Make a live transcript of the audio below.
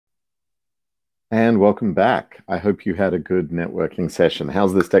And welcome back. I hope you had a good networking session.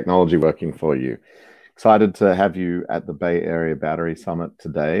 How's this technology working for you? Excited to have you at the Bay Area Battery Summit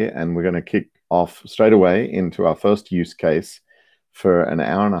today. And we're going to kick off straight away into our first use case. For an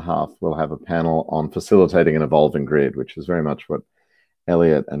hour and a half, we'll have a panel on facilitating an evolving grid, which is very much what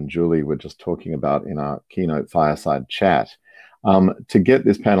Elliot and Julie were just talking about in our keynote fireside chat. To get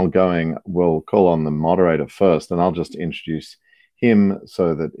this panel going, we'll call on the moderator first, and I'll just introduce him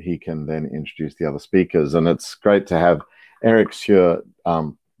so that he can then introduce the other speakers. And it's great to have Eric Sure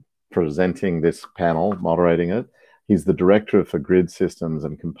presenting this panel, moderating it. He's the Director for Grid Systems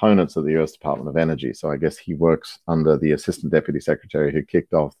and Components at the U.S. Department of Energy. So I guess he works under the Assistant Deputy Secretary who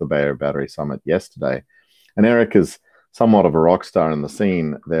kicked off the Bay Area Battery Summit yesterday. And Eric is somewhat of a rock star in the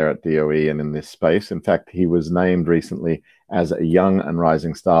scene there at DOE and in this space. In fact, he was named recently as a young and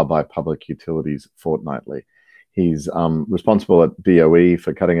rising star by Public Utilities Fortnightly. He's responsible at DOE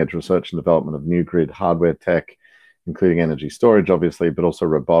for cutting-edge research and development of new grid hardware tech, including energy storage, obviously, but also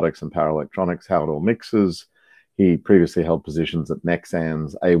robotics and power electronics, how it all mixes. He previously held positions at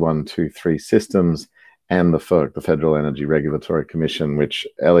Nexans, A123 Systems, and the FERC, the Federal Energy Regulatory Commission, which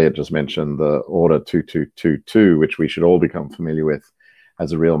Elliot just mentioned, the Order 2222, which we should all become familiar with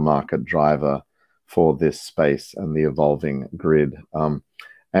as a real market driver for this space and the evolving grid.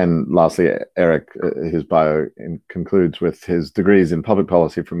 And lastly, Eric, his bio concludes with his degrees in public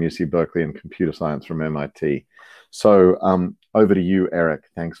policy from UC Berkeley and computer science from MIT. So over to you, Eric.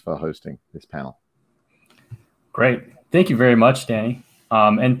 Thanks for hosting this panel. Great. Thank you very much, Danny.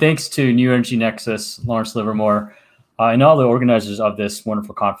 And thanks to New Energy Nexus, Lawrence Livermore, and all the organizers of this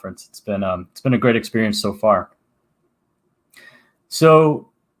wonderful conference. It's been a great experience so far. So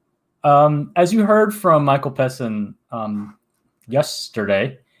as you heard from Michael Pessin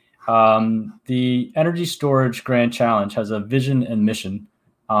yesterday, the Energy Storage Grand Challenge has a vision and mission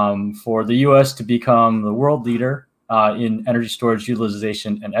for the U.S. to become the world leader in energy storage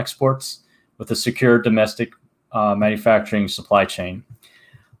utilization and exports with a secure domestic manufacturing supply chain.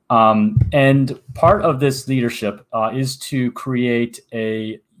 And part of this leadership is to create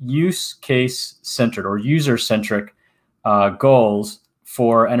a use case centered or user centric goals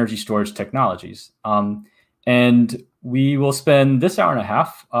for energy storage technologies. And we will spend this hour and a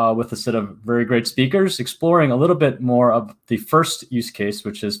half with a set of very great speakers exploring a little bit more of the first use case,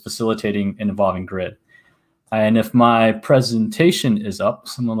 which is facilitating an evolving grid. And if my presentation is up,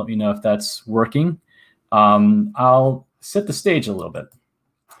 someone let me know if that's working. I'll set the stage a little bit.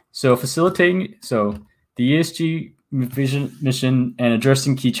 So the ESG vision, mission, and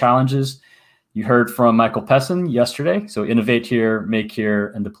addressing key challenges. You heard from Michael Pessin yesterday. So innovate here, make here,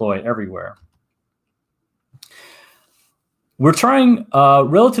 and deploy everywhere. We're trying a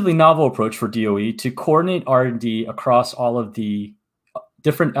relatively novel approach for DOE to coordinate R&D across all of the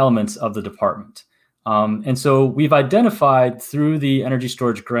different elements of the department. And so we've identified through the Energy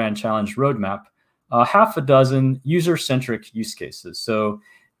Storage Grand Challenge roadmap half a dozen user-centric use cases. So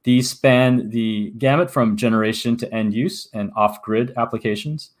these span the gamut from generation to end use and off-grid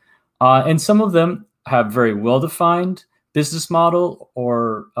applications. And some of them have very well-defined business model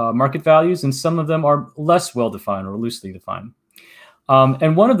or market values, and some of them are less well-defined or loosely defined.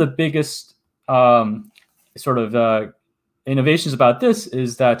 And one of the biggest innovations about this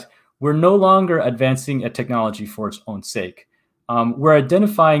is that we're no longer advancing a technology for its own sake. We're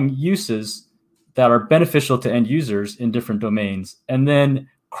identifying uses that are beneficial to end users in different domains, and then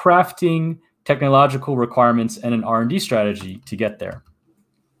crafting technological requirements and an R&D strategy to get there.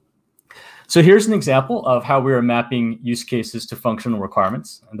 So here's an example of how we are mapping use cases to functional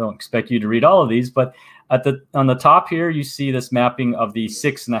requirements. I don't expect you to read all of these, but on the top here, you see this mapping of the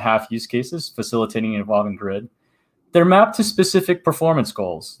 6.5 use cases facilitating an evolving grid. They're mapped to specific performance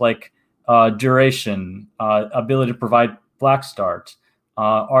goals like duration, ability to provide black start,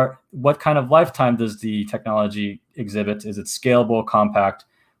 what kind of lifetime does the technology exhibit? Is it scalable, compact,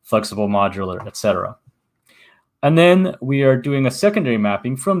 flexible, modular, etc.? And then we are doing a secondary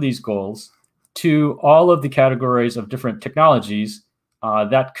mapping from these goals to all of the categories of different technologies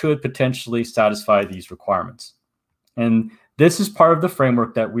that could potentially satisfy these requirements. And this is part of the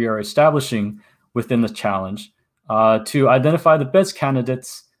framework that we are establishing within the challenge to identify the best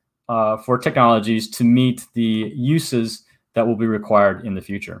candidates for technologies to meet the uses that will be required in the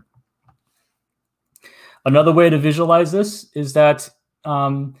future. Another way to visualize this is that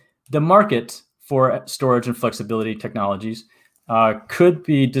the market for storage and flexibility technologies could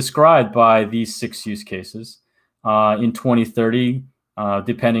be described by these 6 use cases. In 2030,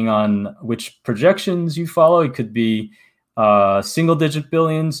 depending on which projections you follow, it could be single-digit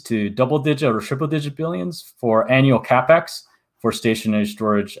billions to double-digit or triple-digit billions for annual CapEx for stationary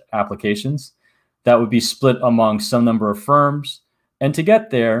storage applications. that would be split among some number of firms. And to get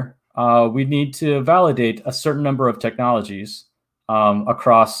there, we need to validate a certain number of technologies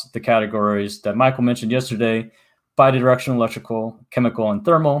across the categories that Michael mentioned yesterday: bidirectional electrical, chemical and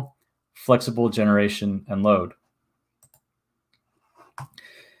thermal, flexible generation, and load.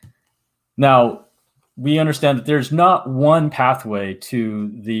 Now, we understand that there's not one pathway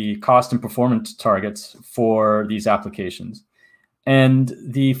to the cost and performance targets for these applications. And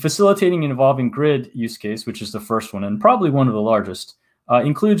the facilitating and evolving grid use case, which is the first one and probably one of the largest,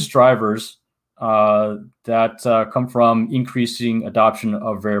 includes drivers that come from increasing adoption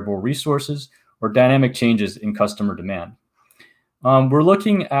of variable resources or dynamic changes in customer demand. We're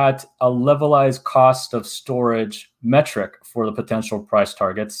looking at a levelized cost of storage metric for the potential price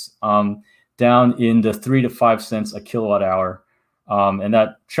targets, down in the 3 to 5 cents a kilowatt hour. And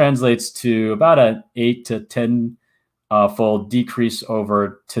that translates to about an 8 to 10 fold decrease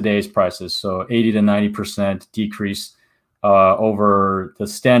over today's prices. So 80 to 90% decrease over the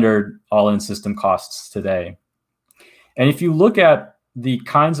standard all-in system costs today. And if you look at the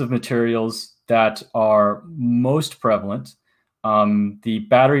kinds of materials that are most prevalent, the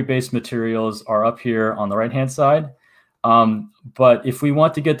battery-based materials are up here on the right-hand side. But if we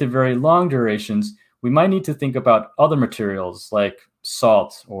want to get to very long durations, we might need to think about other materials like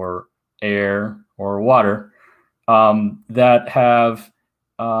salt or air or water that have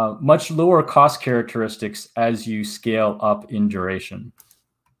much lower cost characteristics as you scale up in duration.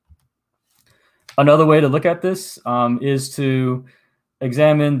 Another way to look at this is to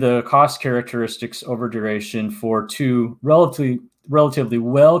examine the cost characteristics over duration for two relatively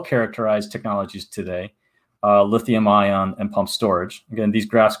well-characterized technologies today: lithium-ion and pumped storage. Again, these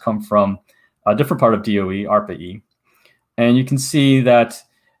graphs come from a different part of DOE, ARPA-E. And you can see that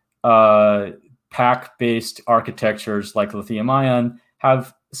pack-based architectures like lithium-ion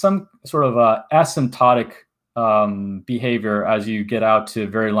have some sort of asymptotic behavior as you get out to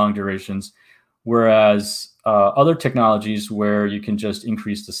very long durations, whereas other technologies where you can just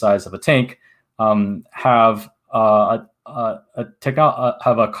increase the size of a tank have a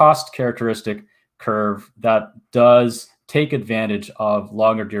cost characteristic curve that does take advantage of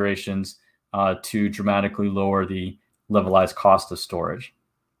longer durations to dramatically lower the levelized cost of storage.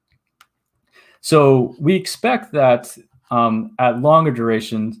 So we expect that at longer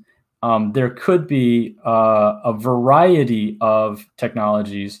durations, there could be a variety of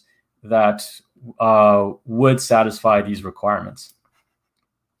technologies that would satisfy these requirements.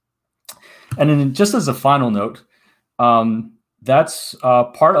 And then just as a final note, that's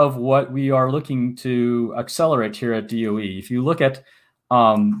part of what we are looking to accelerate here at DOE. If you look at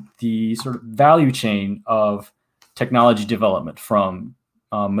the sort of value chain of technology development, from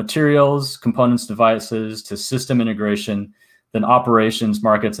materials, components, devices, to system integration, then operations,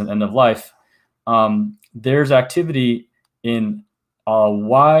 markets, and end of life, there's activity in a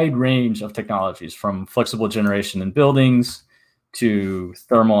wide range of technologies, from flexible generation in buildings to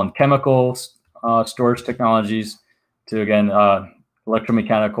thermal and chemical storage technologies, to, again,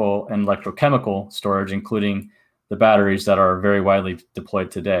 electromechanical and electrochemical storage, including the batteries that are very widely deployed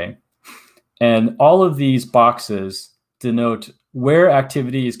today. And all of these boxes denote where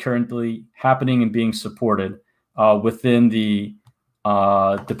activity is currently happening and being supported within the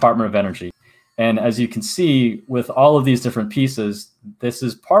Department of Energy. And as you can see, with all of these different pieces, this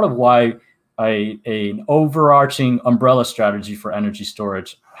is part of why an overarching umbrella strategy for energy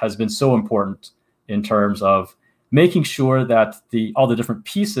storage has been so important in terms of making sure that all the different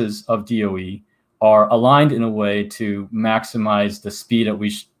pieces of DOE are aligned in a way to maximize the speed at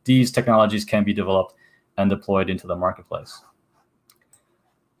which these technologies can be developed and deployed into the marketplace.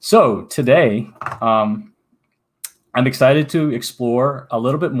 So today, I'm excited to explore a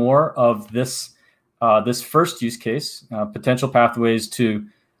little bit more of this first use case, potential pathways to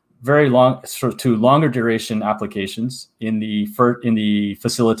longer duration applications in the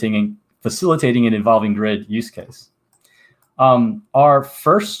facilitating and evolving grid use case. Our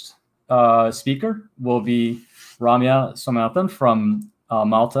first speaker will be Ramya Somanathan from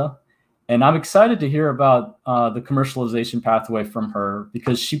Malta. And I'm excited to hear about the commercialization pathway from her,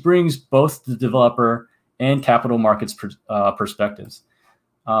 because she brings both the developer and capital markets perspectives.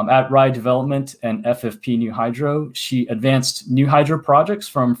 At RIDE Development and FFP New Hydro, she advanced new hydro projects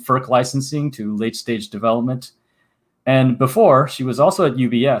from FERC licensing to late-stage development. And before, she was also at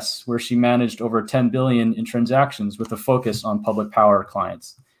UBS, where she managed over 10 billion in transactions with a focus on public power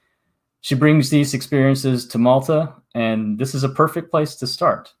clients. She brings these experiences to Malta, and this is a perfect place to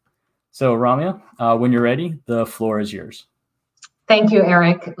start. So Ramya, when you're ready, the floor is yours. Thank you,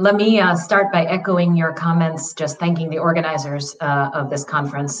 Eric. Let me start by echoing your comments, just thanking the organizers of this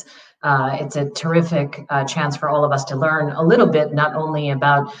conference. It's a terrific chance for all of us to learn a little bit, not only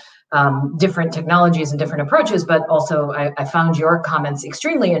about different technologies and different approaches, but also I found your comments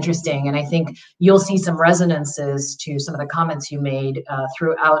extremely interesting. And I think you'll see some resonances to some of the comments you made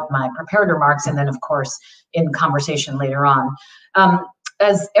throughout my prepared remarks, and then, of course, in conversation later on.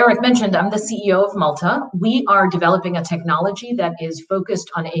 As Eric mentioned, I'm the CEO of Malta. We are developing a technology that is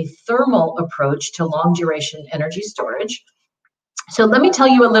focused on a thermal approach to long duration energy storage. So let me tell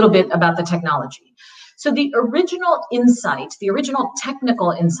you a little bit about the technology. So the original insight, the original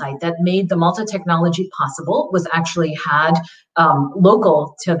technical insight that made the Malta technology possible was actually had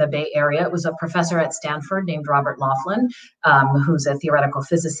local to the Bay Area. It was a professor at Stanford named Robert Laughlin, who's a theoretical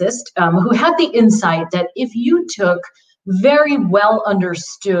physicist, who had the insight that if you took very well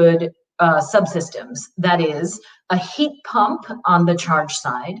understood subsystems, that is, a heat pump on the charge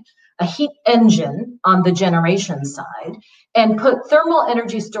side, a heat engine on the generation side, and put thermal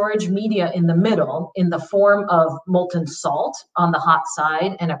energy storage media in the middle in the form of molten salt on the hot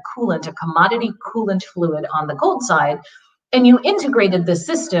side and a coolant, a commodity coolant fluid on the cold side, and you integrated the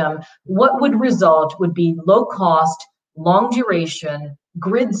system, what would result would be low cost, long duration,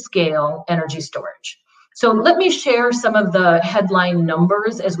 grid scale energy storage. So let me share some of the headline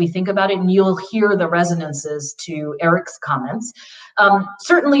numbers as we think about it, and you'll hear the resonances to Eric's comments.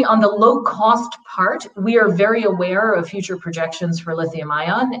 Certainly on the low cost part, we are very aware of future projections for lithium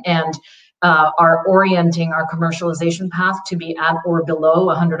ion and are orienting our commercialization path to be at or below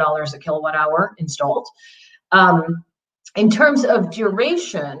 $100 a kilowatt hour installed. In terms of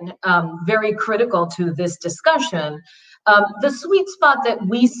duration, very critical to this discussion, the sweet spot that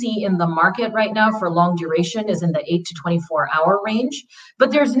we see in the market right now for long duration is in the 8 to 24 hour range, but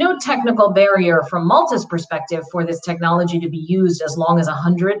there's no technical barrier from Malta's perspective for this technology to be used as long as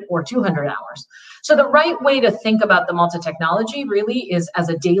 100 or 200 hours. So the right way to think about the Malta technology really is as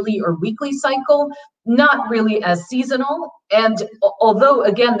a daily or weekly cycle, not really as seasonal. And although,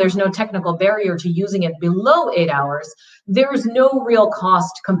 again, there's no technical barrier to using it below 8 hours, there's no real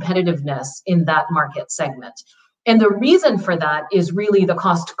cost competitiveness in that market segment. And the reason for that is really the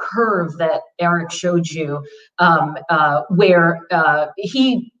cost curve that Eric showed you, where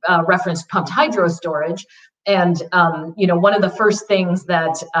he referenced pumped hydro storage. And one of the first things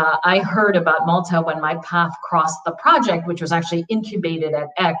that I heard about Malta when my path crossed the project, which was actually incubated at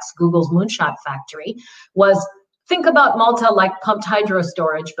X, Google's Moonshot Factory, was think about Malta like pumped hydro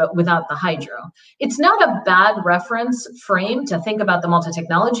storage, but without the hydro. It's not a bad reference frame to think about the Malta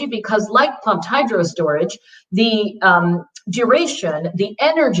technology because like pumped hydro storage, the duration, the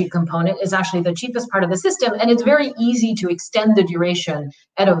energy component is actually the cheapest part of the system, and it's very easy to extend the duration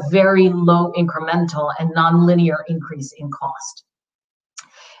at a very low incremental and nonlinear increase in cost.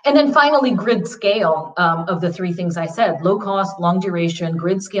 And then finally, grid scale of the three things I said, low cost, long duration,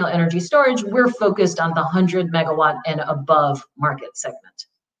 grid scale energy storage, we're focused on the 100 megawatt and above market segment.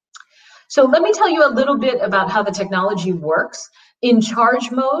 So let me tell you a little bit about how the technology works. In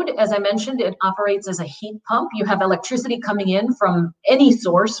charge mode, as I mentioned, it operates as a heat pump. You have electricity coming in from any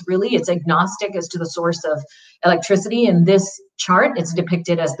source, really. It's agnostic as to the source of electricity. In this chart, it's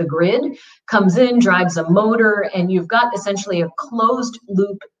depicted as the grid, comes in, drives a motor, and you've got essentially a closed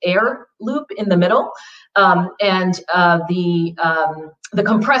loop air loop in the middle. The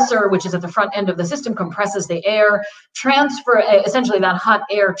compressor, which is at the front end of the system, compresses the air, essentially that hot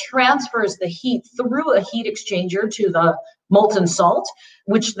air transfers the heat through a heat exchanger to the molten salt,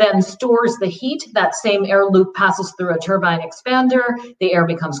 which then stores the heat. That same air loop passes through a turbine expander, the air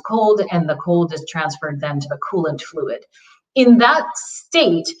becomes cold, and the cold is transferred then to the coolant fluid. In that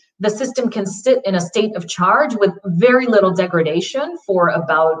state, the system can sit in a state of charge with very little degradation for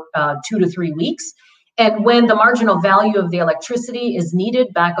about 2 to 3 weeks. And when the marginal value of the electricity is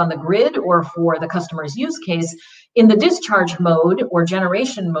needed back on the grid or for the customer's use case, in the discharge mode or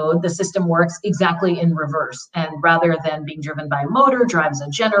generation mode, the system works exactly in reverse. And rather than being driven by a motor, drives a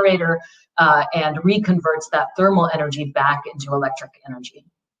generator and reconverts that thermal energy back into electric energy.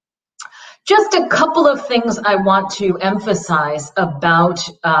 Just a couple of things I want to emphasize about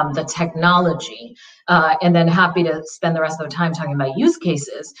the technology, and then happy to spend the rest of the time talking about use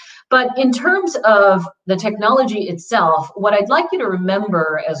cases. But in terms of the technology itself, what I'd like you to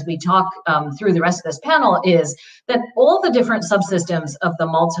remember as we talk through the rest of this panel is that all the different subsystems of the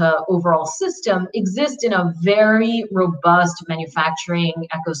Malta overall system exist in a very robust manufacturing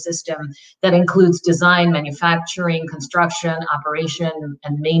ecosystem that includes design, manufacturing, construction, operation,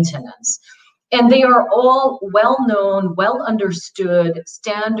 and maintenance. And they are all well-known, well-understood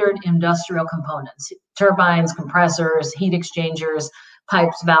standard industrial components: turbines, compressors, heat exchangers,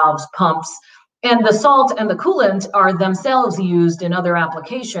 pipes, valves, pumps. And the salt and the coolant are themselves used in other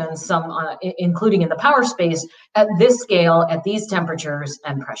applications, some including in the power space, at this scale, at these temperatures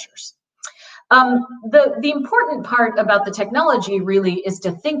and pressures. The important part about the technology really is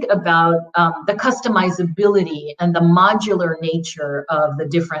to think about the customizability and the modular nature of the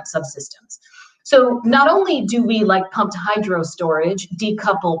different subsystems. So not only do we, like pumped hydro storage,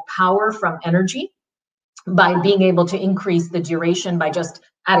 decouple power from energy by being able to increase the duration by just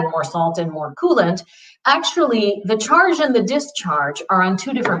adding more salt and more coolant, actually the charge and the discharge are on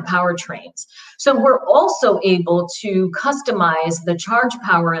two different power trains. So we're also able to customize the charge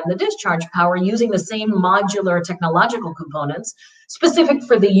power and the discharge power using the same modular technological components specific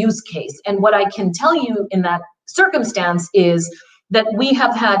for the use case. And what I can tell you in that circumstance is that we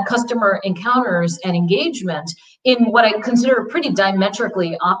have had customer encounters and engagement in what I consider pretty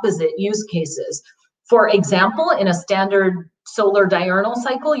diametrically opposite use cases. For example, in a standard solar diurnal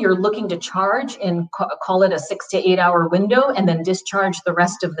cycle, you're looking to charge in, call it a 6 to 8 hour window, and then discharge the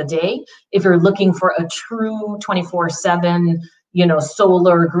rest of the day. If you're looking for a true 24/7,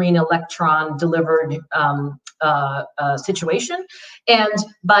 solar green electron delivered situation. And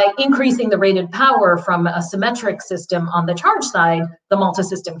by increasing the rated power from a symmetric system on the charge side, the Malta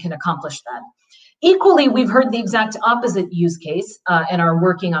system can accomplish that. Equally, we've heard the exact opposite use case and are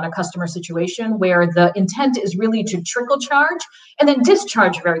working on a customer situation where the intent is really to trickle charge and then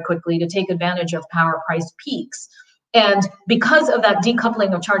discharge very quickly to take advantage of power price peaks. And because of that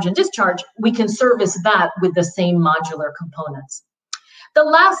decoupling of charge and discharge, we can service that with the same modular components. The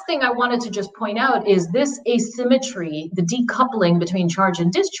last thing I wanted to just point out is this asymmetry, the decoupling between charge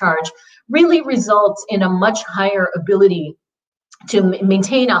and discharge, really results in a much higher ability to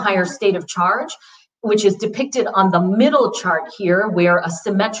maintain a higher state of charge, which is depicted on the middle chart here, where a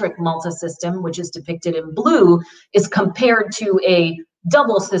symmetric Malta system, which is depicted in blue, is compared to a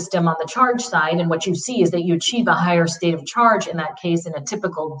double system on the charge side. And what you see is that you achieve a higher state of charge in that case in a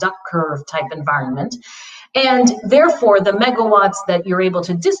typical duck curve type environment. And therefore, the megawatts that you're able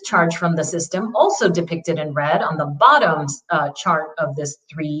to discharge from the system, also depicted in red on the bottom chart of this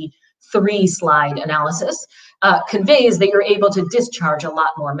three slide analysis, conveys that you're able to discharge a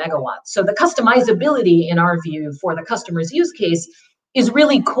lot more megawatts. So the customizability, in our view, for the customer's use case is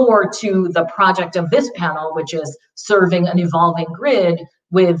really core to the project of this panel, which is serving an evolving grid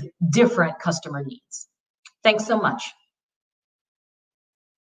with different customer needs. Thanks so much.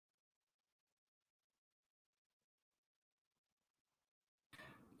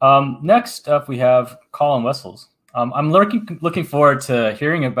 Next up, we have Colin Wessels. I'm looking forward to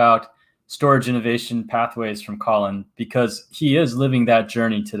hearing about storage innovation pathways from Colin, because he is living that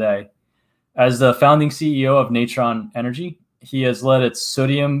journey today. As the founding CEO of Natron Energy, he has led its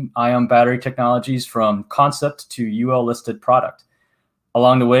sodium-ion battery technologies from concept to UL-listed product.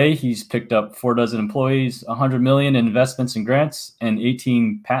 Along the way, he's picked up 4 employees, 100 million in investments and grants, and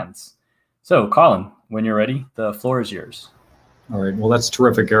 18 patents. So, Colin, when you're ready, the floor is yours. All right. Well, that's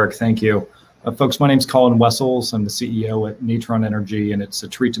terrific, Eric. Thank you. Folks, my name's Colin Wessels. I'm the CEO at Natron Energy, and it's a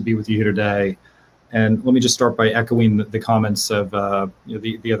treat to be with you here today. And let me just start by echoing the comments of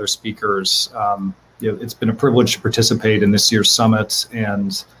the other speakers. It's been a privilege to participate in this year's summit,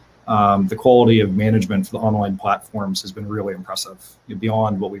 and the quality of management for the online platforms has been really impressive,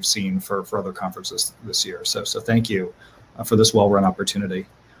 beyond what we've seen for other conferences this year. So thank you for this well-run opportunity.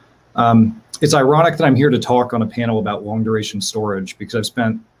 It's ironic that I'm here to talk on a panel about long-duration storage, because I've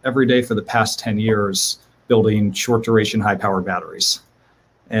spent every day for the past 10 years building short-duration, high-power batteries.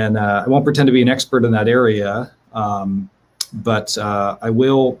 And I won't pretend to be an expert in that area, but I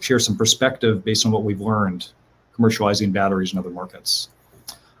will share some perspective based on what we've learned commercializing batteries in other markets.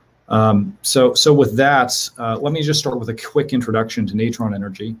 So with that, let me just start with a quick introduction to Natron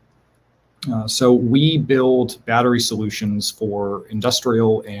Energy. So we build battery solutions for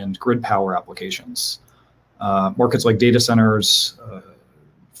industrial and grid power applications. Markets like data centers,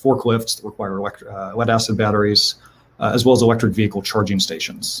 forklifts that require lead-acid batteries, as well as electric vehicle charging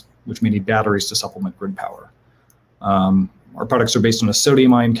stations, which may need batteries to supplement grid power. Our products are based on a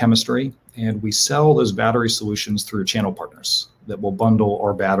sodium-ion chemistry, and we sell those battery solutions through channel partners that will bundle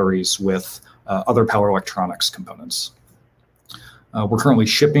our batteries with other power electronics components. We're currently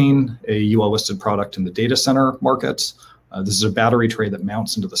shipping a UL-listed product in the data center market. This is a battery tray that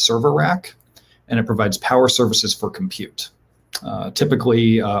mounts into the server rack, and it provides power services for compute,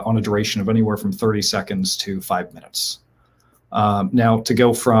 typically on a duration of anywhere from 30 seconds to 5 minutes. Now, to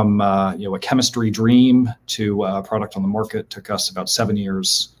go from a chemistry dream to a product on the market took us about 7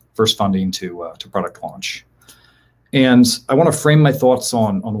 years first funding to product launch. And I want to frame my thoughts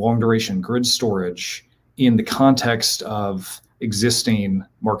on long duration grid storage in the context of existing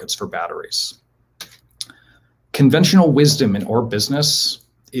markets for batteries. Conventional wisdom in our business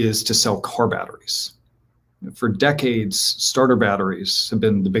is to sell car batteries. For decades, starter batteries have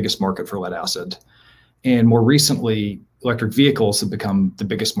been the biggest market for lead acid. And more recently, electric vehicles have become the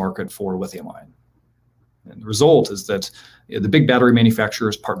biggest market for lithium ion. And the result is that the big battery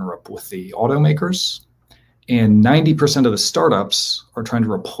manufacturers partner up with the automakers, and 90% of the startups are trying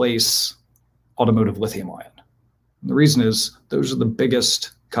to replace automotive lithium ion. And the reason is those are the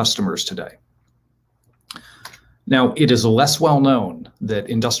biggest customers today. Now, it is less well known that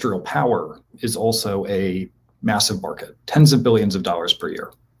industrial power is also a massive market, tens of billions of dollars per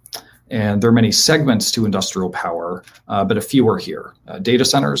year. And there are many segments to industrial power, but a few are here. Data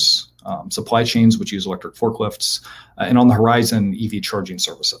centers, supply chains, which use electric forklifts, and on the horizon, EV charging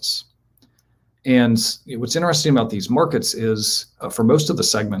services. And what's interesting about these markets is for most of the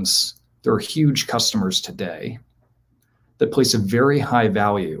segments, there are huge customers today that place a very high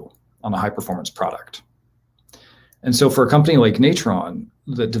value on a high performance product. And so for a company like Natron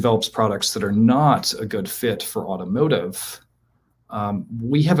that develops products that are not a good fit for automotive,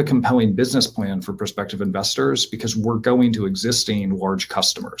 we have a compelling business plan for prospective investors because we're going to existing large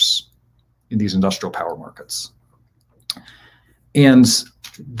customers in these industrial power markets. And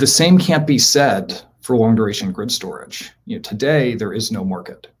the same can't be said for long duration grid storage. Today there is no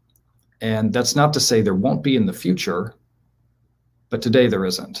market. And that's not to say there won't be in the future, but today there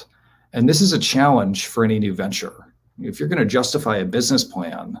isn't. And this is a challenge for any new venture. If you're going to justify a business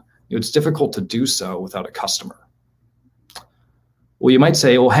plan, it's difficult to do so without a customer. Well, you might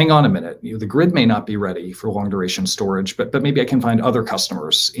say, well, hang on a minute. The grid may not be ready for long duration storage, but maybe I can find other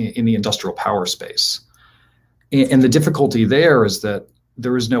customers in the industrial power space. And the difficulty there is that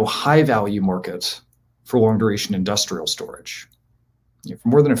there is no high value market for long duration industrial storage. For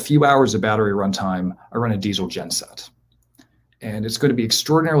more than a few hours of battery runtime, I run a diesel genset. And it's going to be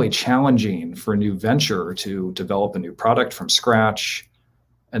extraordinarily challenging for a new venture to develop a new product from scratch.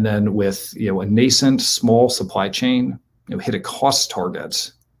 And then with a nascent small supply chain, hit a cost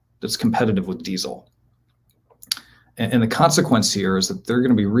target that's competitive with diesel. And the consequence here is that there are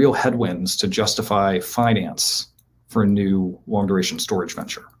going to be real headwinds to justify finance for a new long duration storage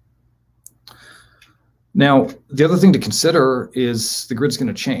venture. Now, the other thing to consider is the grid's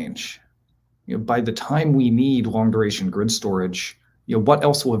going to change. By the time we need long duration grid storage, what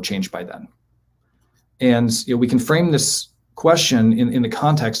else will have changed by then? And we can frame this question in the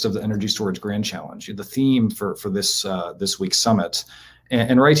context of the Energy Storage Grand Challenge, the theme for this week's summit.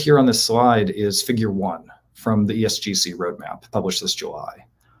 And right here on this slide is Figure 1 from the ESGC roadmap published this July.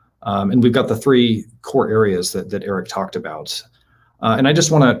 And we've got the three core areas that Eric talked about. And I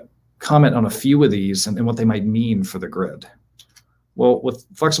just want to comment on a few of these and what they might mean for the grid. Well, with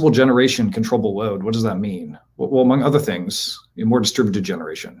flexible generation, controllable load, what does that mean? Well, among other things, more distributed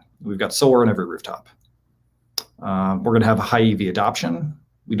generation. We've got solar on every rooftop. We're going to have a high EV adoption.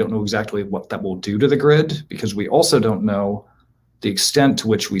 We don't know exactly what that will do to the grid because we also don't know the extent to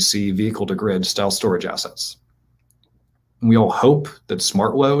which we see vehicle to grid style storage assets. And we all hope that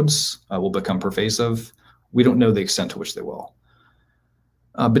smart loads will become pervasive. We don't know the extent to which they will.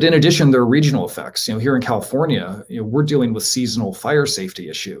 But in addition, there are regional effects. Here in California, we're dealing with seasonal fire safety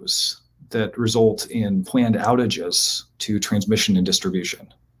issues that result in planned outages to transmission and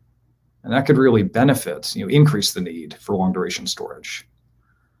distribution. And that could really benefit, increase the need for long duration storage.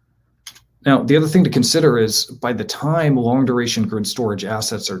 Now, the other thing to consider is by the time long duration grid storage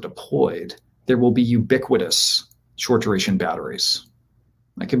assets are deployed, there will be ubiquitous short duration batteries.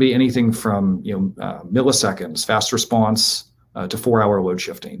 That could be anything from milliseconds, fast response, to 4-hour load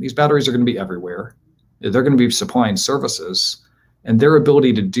shifting. These batteries are going to be everywhere. They're going to be supplying services, and their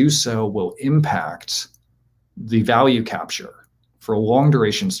ability to do so will impact the value capture for a long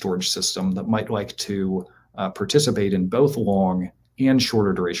duration storage system that might like to participate in both long and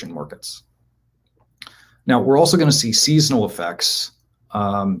shorter duration markets. Now, we're also going to see seasonal effects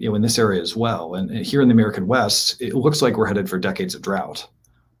in this area as well. And here in the American West, it looks like we're headed for decades of drought.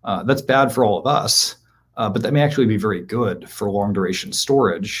 That's bad for all of us. But that may actually be very good for long duration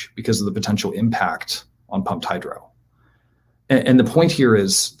storage because of the potential impact on pumped hydro. And the point here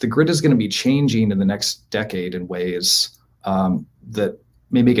is the grid is going to be changing in the next decade in ways that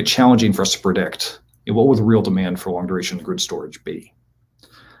may make it challenging for us to predict what will the real demand for long duration grid storage be.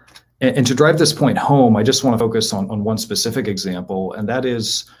 And to drive this point home, I just want to focus on one specific example, and that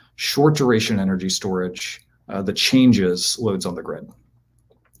is short duration energy storage that changes loads on the grid.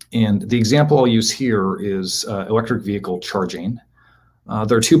 And the example I'll use here is electric vehicle charging.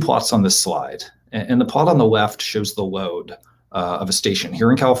 There are two plots on this slide, and the plot on the left shows the load of a station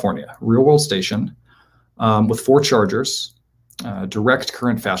here in California, real world station, with 4 chargers, direct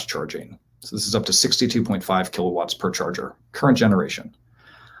current fast charging. So this is up to 62.5 kilowatts per charger, current generation.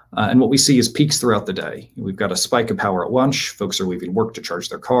 And what we see is peaks throughout the day. We've got a spike of power at lunch. Folks are leaving work to charge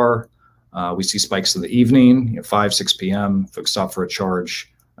their car. We see spikes in the evening, 5, 6 p.m. Folks stop for a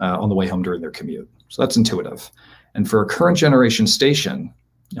charge on the way home during their commute. So that's intuitive. And for a current generation station,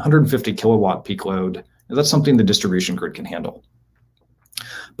 150 kilowatt peak load, that's something the distribution grid can handle.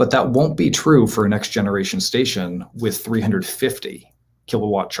 But that won't be true for a next generation station with 350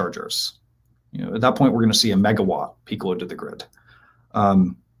 kilowatt chargers. At that point, we're going to see a megawatt peak load to the grid.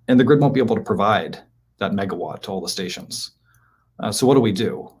 And the grid won't be able to provide that megawatt to all the stations. So what do we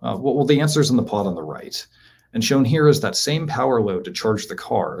do? Well, the answer is in the plot on the right. And shown here is that same power load to charge the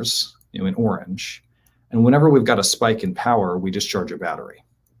cars, in orange. And whenever we've got a spike in power, we discharge a battery.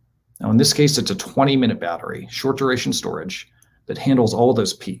 Now, in this case, it's a 20-minute battery, short duration storage, that handles all of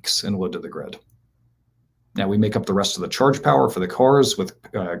those peaks and load to the grid. Now, we make up the rest of the charge power for the cars with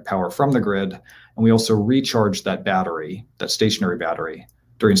power from the grid, and we also recharge that battery, that stationary battery,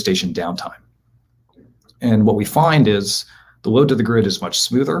 during station downtime. And what we find is the load to the grid is much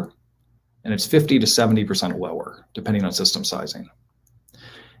smoother, and it's 50 to 70% lower, depending on system sizing.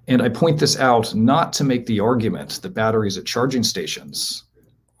 And I point this out not to make the argument that batteries at charging stations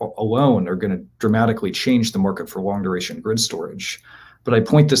alone are going to dramatically change the market for long duration grid storage, but I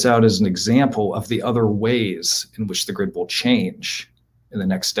point this out as an example of the other ways in which the grid will change in the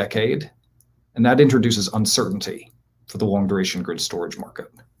next decade, and that introduces uncertainty for the long duration grid storage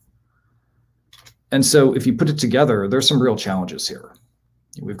market. And so if you put it together, there's some real challenges here.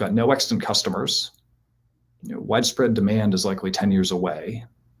 We've got no extant customers. Widespread demand is likely 10 years away.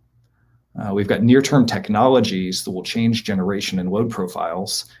 We've got near-term technologies that will change generation and load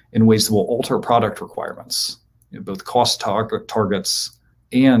profiles in ways that will alter product requirements. Both cost targets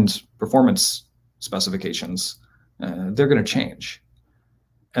and performance specifications, they're going to change.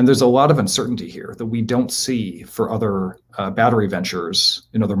 And there's a lot of uncertainty here that we don't see for other battery ventures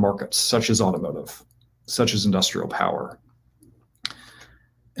in other markets, such as automotive, such as industrial power.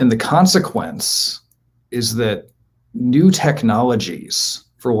 And the consequence is that new technologies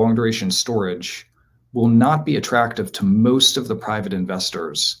for long duration storage will not be attractive to most of the private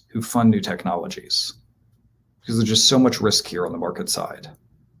investors who fund new technologies, because there's just so much risk here on the market side.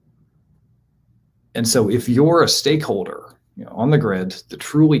 And so if you're a stakeholder on the grid that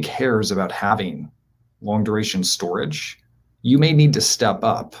truly cares about having long duration storage, you may need to step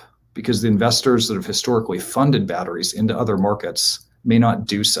up, because the investors that have historically funded batteries into other markets may not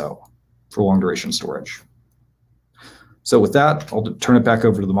do so for long duration storage. So with that, I'll turn it back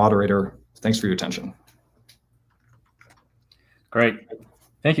over to the moderator. Thanks for your attention. Great.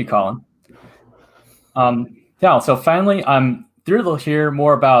 Thank you, Colin. So finally, I'm thrilled to hear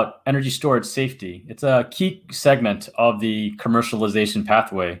more about energy storage safety. It's a key segment of the commercialization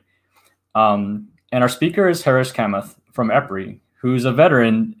pathway. And our speaker is Haresh Kamath from EPRI, who's a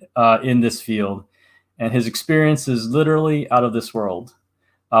veteran in this field, and his experience is literally out of this world.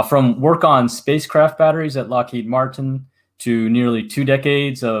 From work on spacecraft batteries at Lockheed Martin to nearly 2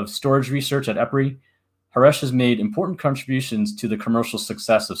 decades of storage research at EPRI, Haresh has made important contributions to the commercial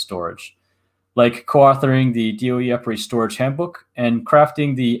success of storage, like co-authoring the DOE EPRI Storage Handbook and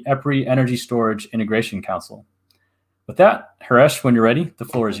crafting the EPRI Energy Storage Integration Council. With that, Haresh, when you're ready, the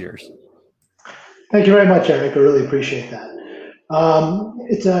floor is yours. Thank you very much, Eric. I really appreciate that.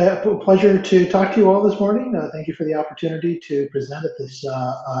 It's a pleasure to talk to you all this morning. Thank you for the opportunity to present at this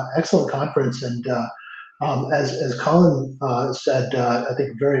excellent conference. And as Colin said, I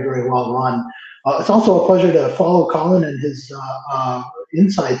think very, very well run. It's also a pleasure to follow Colin and his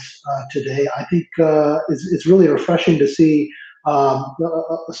insights today. I think it's really refreshing to see some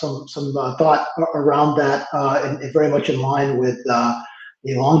thought around that, and very much in line with a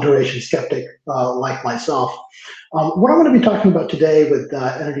long duration skeptic like myself. What I'm going to be talking about today with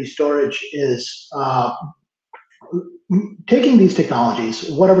energy storage is taking these technologies,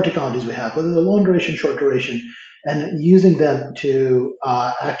 whatever technologies we have, whether they're long duration, short duration, and using them to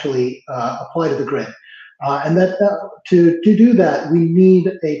actually apply to the grid. And that to do that, we need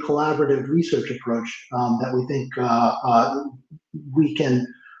a collaborative research approach that we think we can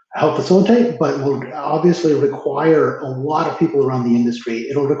help facilitate, but will obviously require a lot of people around the industry.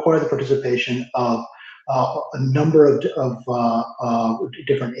 It'll require the participation of a number of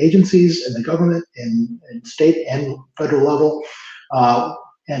different agencies in the government, in state and federal level,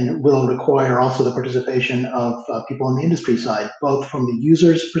 and will require also the participation of people on the industry side, both from the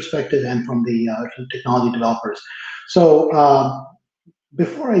user's perspective and from the technology developers. So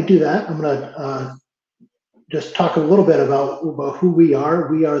before I do that, I'm going to just talk a little bit about who we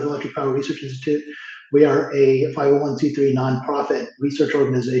are. We are the Electric Power Research Institute. We are a 501c3 nonprofit research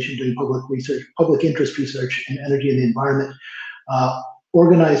organization doing public interest research in energy and the environment,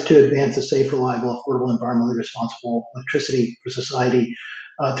 organized to advance a safe, reliable, affordable, environmentally responsible electricity for society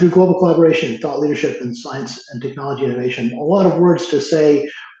through global collaboration, thought leadership, and science and technology innovation. A lot of words to say.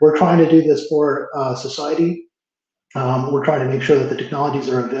 We're trying to do this for society. We're trying to make sure that the technologies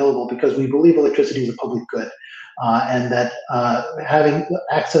are available because we believe electricity is a public good, and that having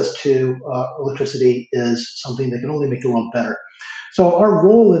access to electricity is something that can only make the world better. So our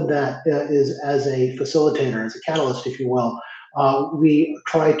role in that is as a facilitator, as a catalyst, if you will. We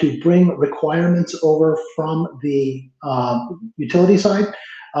try to bring requirements over from the utility side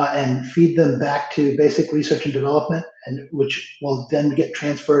and feed them back to basic research and development, and which will then get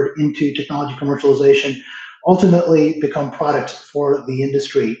transferred into technology commercialization, ultimately become products for the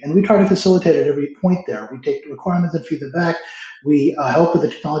industry. And we try to facilitate at every point there. We take the requirements and feed them back. We help with the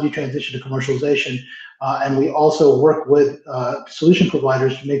technology transition to commercialization. And we also work with solution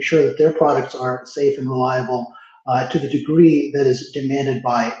providers to make sure that their products are safe and reliable to the degree that is demanded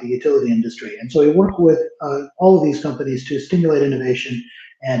by the utility industry. And so we work with all of these companies to stimulate innovation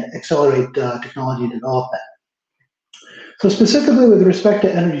and accelerate technology development. So specifically with respect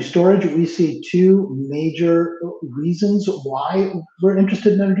to energy storage, we see two major reasons why we're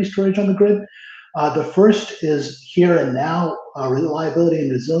interested in energy storage on the grid. The first is here and now, reliability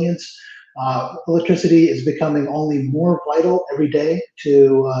and resilience. Electricity is becoming only more vital every day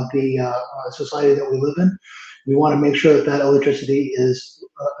to the society that we live in. We want to make sure that that electricity is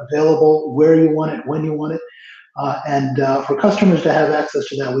available where you want it, when you want it. And for customers to have access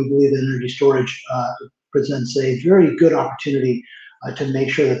to that, we believe that energy storage presents a very good opportunity to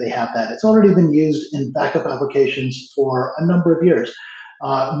make sure that they have that. It's already been used in backup applications for a number of years,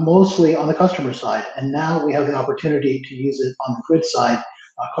 mostly on the customer side. And now we have the opportunity to use it on the grid side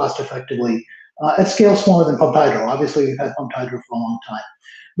cost effectively at scale smaller than pumped hydro. Obviously, we've had pumped hydro for a long time.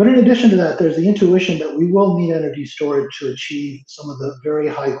 But in addition to that, there's the intuition that we will need energy storage to achieve some of the very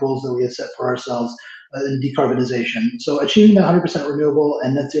high goals that we have set for ourselves in decarbonization. So achieving the 100% renewable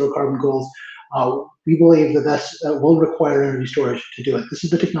and net zero carbon goals, we believe that that will require energy storage to do it. This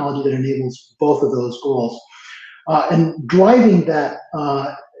is the technology that enables both of those goals. And driving that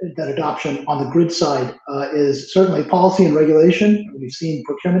adoption on the grid side is certainly policy and regulation. We've seen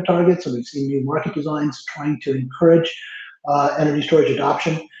procurement targets and we've seen new market designs trying to encourage energy storage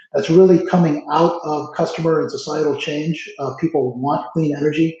adoption. That's really coming out of customer and societal change. People want clean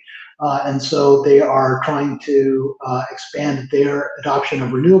energy. And so they are trying to expand their adoption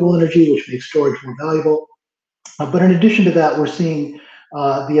of renewable energy, which makes storage more valuable. But in addition to that, we're seeing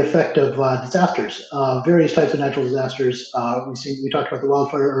the effect of disasters, various types of natural disasters. We talked about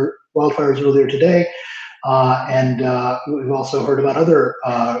the wildfires earlier today, and we've also heard about other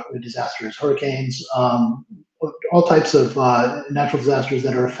disasters, hurricanes, all types of natural disasters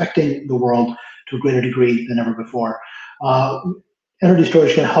that are affecting the world to a greater degree than ever before. Energy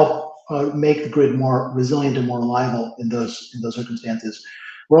storage can help make the grid more resilient and more reliable in those circumstances.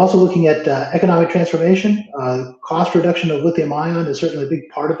 We're also looking at economic transformation. Cost reduction of lithium ion is certainly a big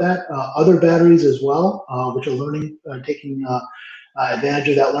part of that. Other batteries as well, which are taking advantage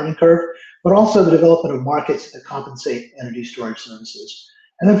of that learning curve, but also the development of markets that compensate energy storage services.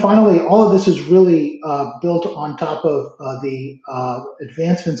 And then finally, all of this is really built on top of the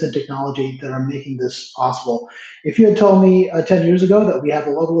advancements in technology that are making this possible. If you had told me 10 years ago that we have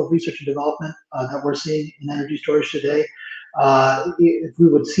the level of research and development that we're seeing in energy storage today, if we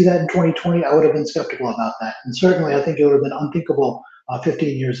would see that in 2020, I would have been skeptical about that. And certainly, I think it would have been unthinkable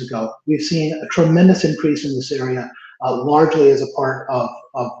 15 years ago. We've seen a tremendous increase in this area, largely as a part of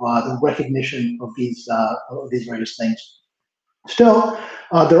the recognition of these various things. Still,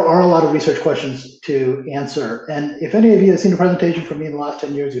 there are a lot of research questions to answer. And if any of you have seen a presentation from me in the last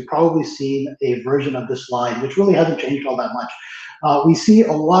 10 years, you've probably seen a version of this slide, which really hasn't changed all that much. We see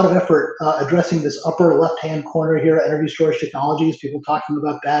a lot of effort addressing this upper left-hand corner here, energy storage technologies, people talking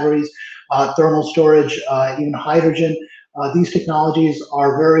about batteries, thermal storage, even hydrogen. These technologies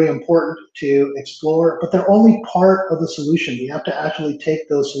are very important to explore, but they're only part of the solution. We have to actually take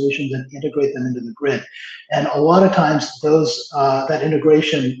those solutions and integrate them into the grid. And a lot of times that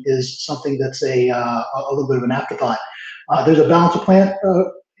integration is something that's a little bit of an afterthought. There's a balance of plant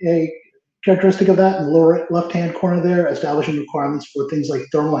a characteristic of that in the lower left-hand corner there, establishing requirements for things like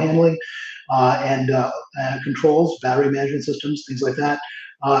thermal handling and controls, battery management systems, things like that.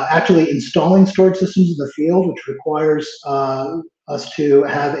 Actually installing storage systems in the field, which requires us to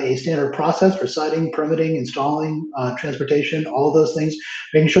have a standard process for siting, permitting, installing, transportation, all those things,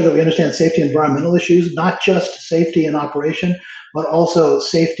 making sure that we understand safety and environmental issues, not just safety in operation, but also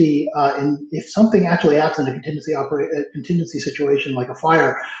safety in if something actually happens in a contingency situation like a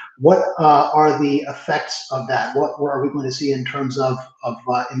fire, what are the effects of that? What are we going to see in terms of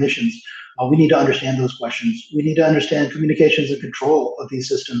emissions? We need to understand those questions. We need to understand communications and control of these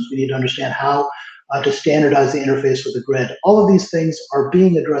systems. We need to understand how to standardize the interface with the grid. All of these things are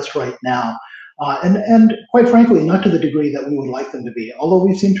being addressed right now. And quite frankly, not to the degree that we would like them to be. Although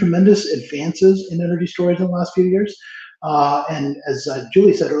we've seen tremendous advances in energy storage in the last few years, and as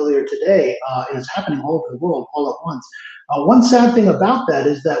Julie said earlier today, it's happening all over the world all at once. One sad thing about that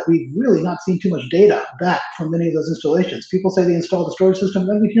is that we've really not seen too much data back from many of those installations. People say they installed the storage system,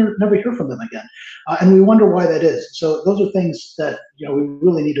 then we never hear from them again, and we wonder why that is. So those are things that we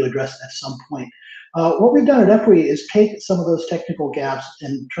really need to address at some point. What we've done at EPRI is take some of those technical gaps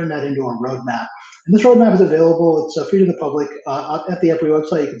and turn that into a roadmap. And this roadmap is available. It's free to the public at the EPRI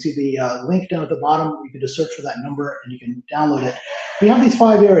website. You can see the link down at the bottom. You can just search for that number and you can download it. We have these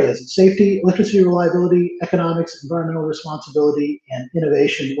 5 areas: safety, electricity reliability, economics, environmental responsibility, and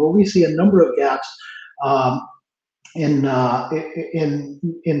innovation, where we see a number of gaps in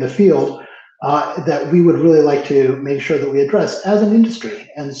the field that we would really like to make sure that we address as an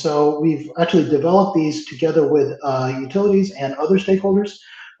industry. And so we've actually developed these together with utilities and other stakeholders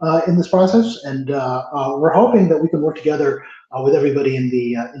in this process. And we're hoping that we can work together with everybody in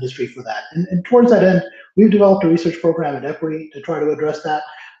the industry for that. And towards that end, we've developed a research program at EPRI to try to address that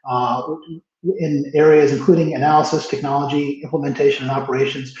in areas including analysis, technology, implementation, and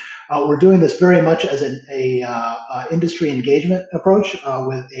operations. We're doing this very much as an industry engagement approach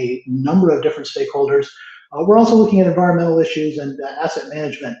with a number of different stakeholders. We're also looking at environmental issues and asset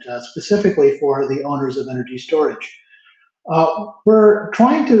management, specifically for the owners of energy storage. We're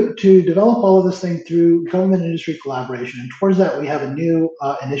trying to develop all of this thing through government industry collaboration. And towards that, we have a new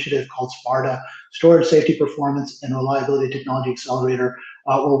initiative called SPARTA, Storage Safety Performance and Reliability Technology Accelerator.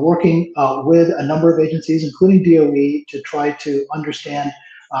 We're working with a number of agencies, including DOE, to try to understand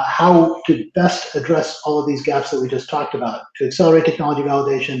how to best address all of these gaps that we just talked about, to accelerate technology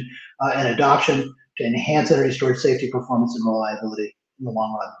validation and adoption, to enhance energy storage safety, performance, and reliability in the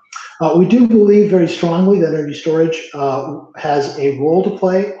long run. We do believe very strongly that energy storage has a role to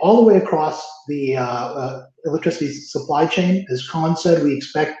play all the way across the electricity supply chain. As Colin said, we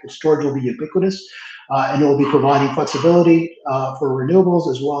expect storage will be ubiquitous and it will be providing flexibility for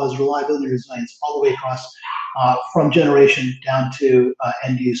renewables as well as reliability and resilience all the way across from generation down to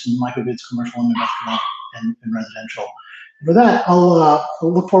end use in microgrids, commercial and industrial and residential. For that, I'll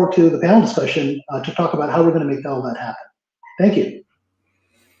look forward to the panel discussion to talk about how we're going to make all that happen. Thank you.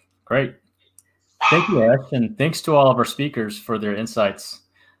 Great. Thank you, Ash, and thanks to all of our speakers for their insights.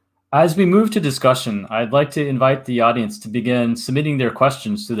 As we move to discussion, I'd like to invite the audience to begin submitting their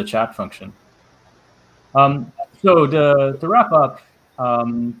questions to the chat function. So to wrap up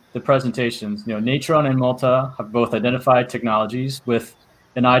the presentations, Natron and Malta have both identified technologies with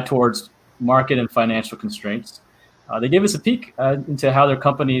an eye towards market and financial constraints. They gave us a peek into how their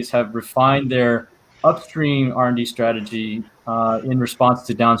companies have refined their upstream R&D strategy in response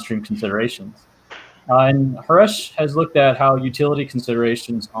to downstream considerations. And Haresh has looked at how utility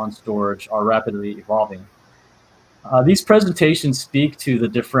considerations on storage are rapidly evolving. These presentations speak to the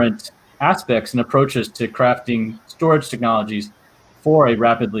different aspects and approaches to crafting storage technologies for a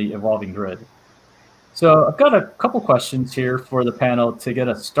rapidly evolving grid. So I've got a couple questions here for the panel to get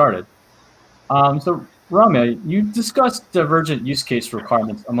us started. So Ramya, you discussed divergent use case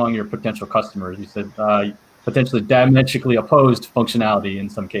requirements among your potential customers. You said potentially diametrically opposed functionality in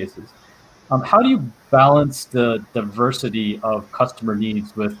some cases. How do you balance the diversity of customer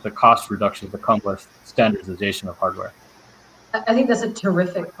needs with the cost reductions that come with standardization of hardware? I think that's a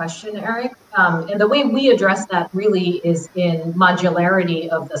terrific question, Eric. And the way we address that really is in modularity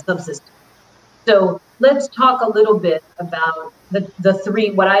of the subsystem. So let's talk a little bit about the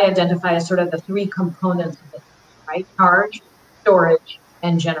three, what I identify as sort of the three components of it, right? Charge, storage,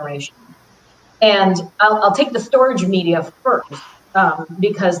 and generation. And I'll take the storage media first,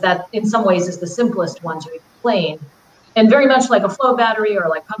 because that in some ways is the simplest one to explain. And very much like a flow battery or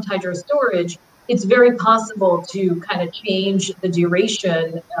like pumped hydro storage, it's very possible to kind of change the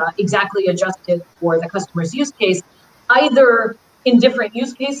duration, exactly adjusted for the customer's use case, either in different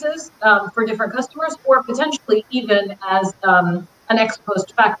use cases for different customers, or potentially even as an ex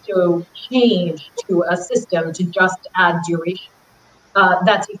post facto change to a system to just add duration.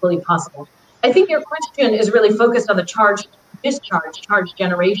 That's equally possible. I think your question is really focused on the charge discharge, charge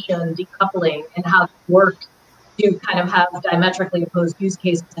generation, decoupling, and how it works to kind of have diametrically opposed use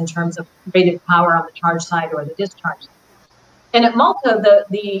cases in terms of rated power on the charge side or the discharge side. And at Malta,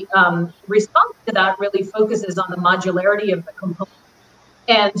 the response to that really focuses on the modularity of the components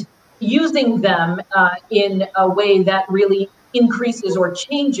and using them in a way that really increases or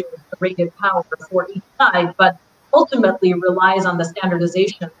changes the rated power for each side, but ultimately relies on the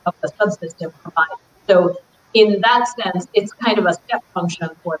standardization of the subsystem provided. So in that sense, it's kind of a step function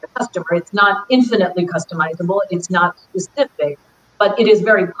for the customer. It's not infinitely customizable, it's not specific, but it is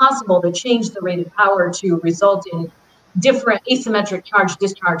very possible to change the rated power to result in different asymmetric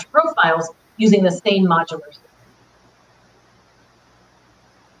charge-discharge profiles using the same modular system.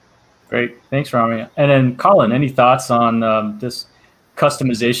 Great, thanks, Rami. And then Colin, any thoughts on this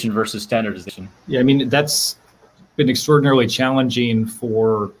customization versus standardization? Yeah, I mean, that's been extraordinarily challenging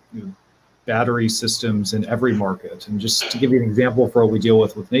for battery systems in every market. And just to give you an example for what we deal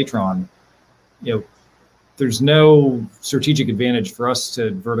with Natron, there's no strategic advantage for us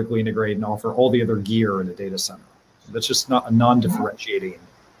to vertically integrate and offer all the other gear in a data center. That's just not a non-differentiating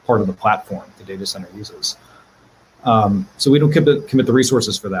part of the platform the data center uses. So we don't commit the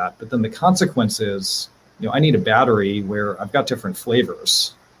resources for that. But then the consequence is, I need a battery where I've got different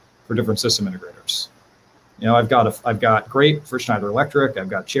flavors for different system integrators. I've got great for Schneider Electric, I've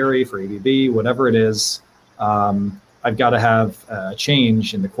got Cherry for ABB, whatever it is. I've got to have a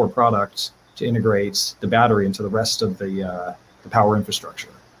change in the core product to integrate the battery into the rest of the power infrastructure.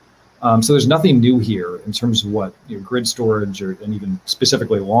 So there's nothing new here in terms of what grid storage and even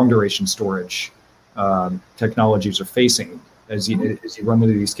specifically long duration storage technologies are facing as you run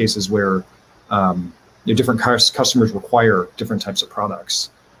into these cases where different customers require different types of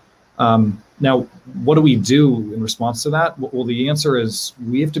products. Now, what do we do in response to that? Well, the answer is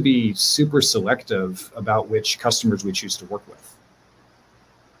we have to be super selective about which customers we choose to work with.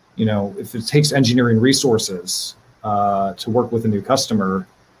 If it takes engineering resources to work with a new customer,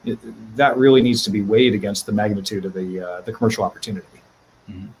 that really needs to be weighed against the magnitude of the commercial opportunity.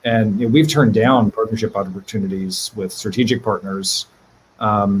 Mm-hmm. And we've turned down partnership opportunities with strategic partners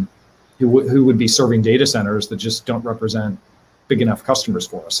who would be serving data centers that just don't represent big enough customers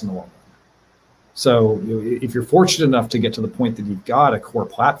for us in the long run. So if you're fortunate enough to get to the point that you've got a core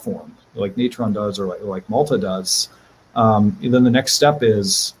platform like Natron does or like Malta does, then the next step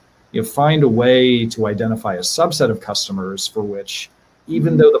is find a way to identify a subset of customers for which,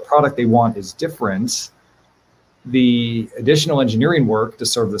 even though the product they want is different, the additional engineering work to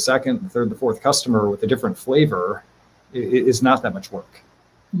serve the second, the third, the fourth customer with a different flavor is not that much work.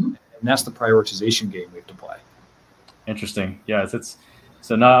 Mm-hmm. And that's the prioritization game we have to play. Interesting. Yeah,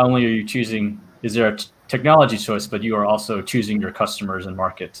 so not only are you choosing, is there a technology choice, but you are also choosing your customers and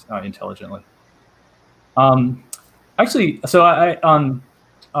market intelligently. Actually, so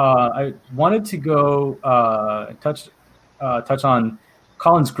I wanted to go touch on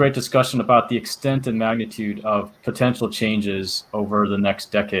Colin's great discussion about the extent and magnitude of potential changes over the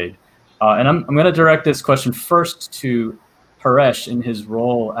next decade. And I'm going to direct this question first to Paresh in his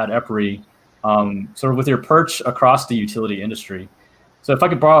role at EPRI, sort of with your perch across the utility industry. So if I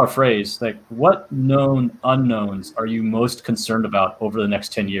could borrow a phrase, like what known unknowns are you most concerned about over the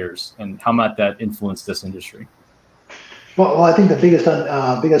next 10 years, and how might that influence this industry? Well, I think the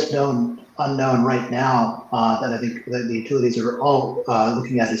biggest known unknown right now that I think that the utilities are all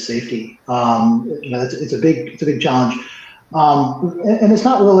looking at is safety. It's a big challenge, and it's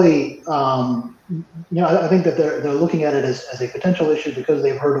not really. I think that they're looking at it as a potential issue because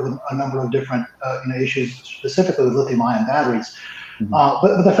they've heard of a number of different issues, specifically with lithium-ion batteries. Mm-hmm.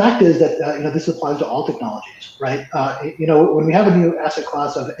 But the fact is that this applies to all technologies, right? When we have a new asset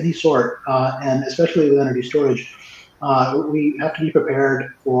class of any sort, and especially with energy storage, we have to be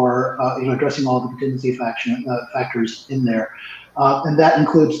prepared for addressing all the contingency factors in there, and that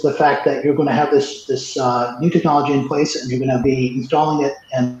includes the fact that you're going to have this new technology in place, and you're going to be installing it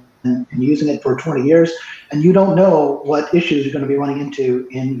and using it for 20 years, and you don't know what issues you're going to be running into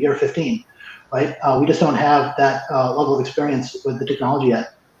in year 15, right? We just don't have that level of experience with the technology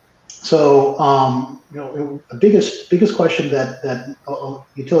yet. So, the biggest question that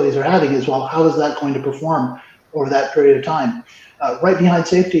utilities are having is, well, how is that going to perform over that period of time? Right behind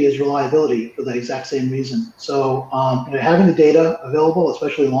safety is reliability for the exact same reason. So, having the data available,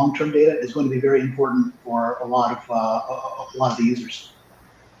 especially long-term data, is going to be very important for a lot of the users.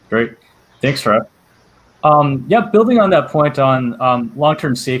 Great, thanks, Fred. Building on that point on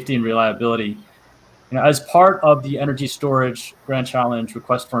long-term safety and reliability, as part of the energy storage Grand Challenge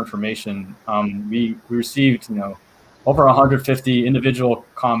request for information, we received over 150 individual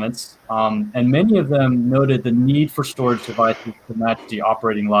comments, and many of them noted the need for storage devices to match the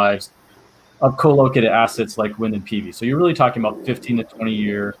operating lives of co-located assets like wind and PV. So you're really talking about 15 to 20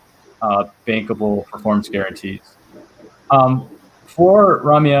 year bankable performance guarantees. For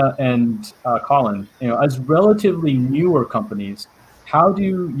Ramya and Colin, as relatively newer companies, how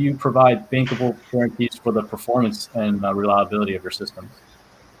do you provide bankable guarantees for the performance and reliability of your systems?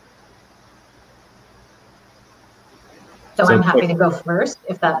 So I'm happy to go first,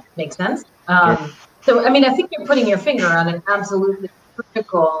 if that makes sense. Sure. So, I mean, I think you're putting your finger on an absolutely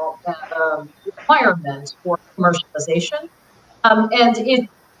critical requirement for commercialization. And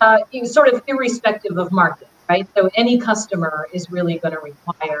it's sort of irrespective of market, right? So any customer is really going to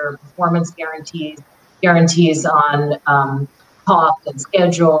require performance guarantees on cost and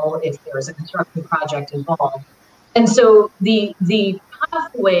schedule if there is a construction project involved. And so the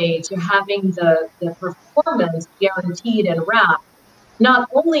pathway to having the performance guaranteed and wrapped, not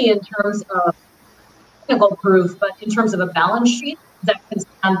only in terms of technical proof, but in terms of a balance sheet that can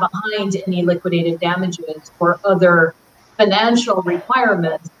stand behind any liquidated damages or other financial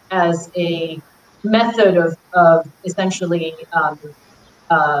requirements as a method of essentially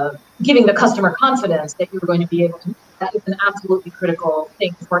giving the customer confidence that you're going to be able to. That is an absolutely critical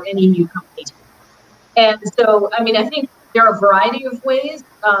thing for any new company. And so, I mean, I think there are a variety of ways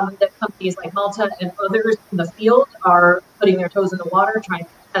that companies like Malta and others in the field are putting their toes in the water, trying to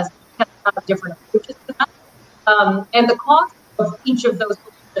test out different approaches to that. And the cost of each of those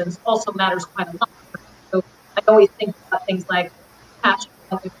solutions also matters quite a lot. So I always think about things like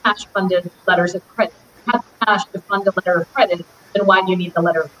cash-funded letters of credit. If you have cash to fund a letter of credit, then why do you need the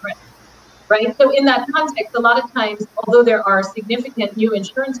letter of credit? Right. So in that context, a lot of times, although there are significant new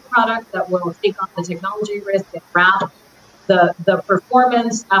insurance products that will take on the technology risk and wrap the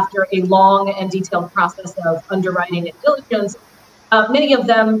performance after a long and detailed process of underwriting and diligence, many of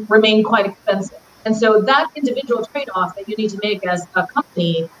them remain quite expensive. And so that individual trade-off that you need to make as a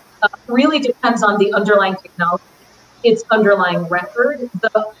company really depends on the underlying technology, its underlying record,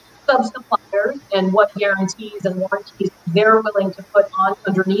 the sub-suppliers, and what guarantees and warranties they're willing to put on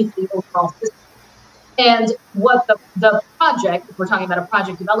underneath the overall system. And what the project, if we're talking about a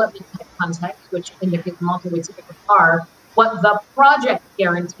project development type context, which in the case of Malta we typically are, what the project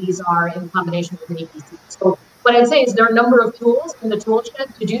guarantees are in combination with an EPC. So what I'd say is there are a number of tools in the tool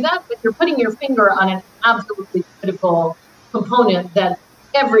shed to do that, but you're putting your finger on an absolutely critical component that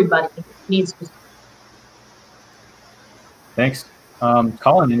everybody needs to. Thanks.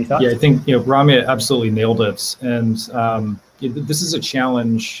 Colin, any thoughts? Yeah, I think Ramya absolutely nailed it, and this is a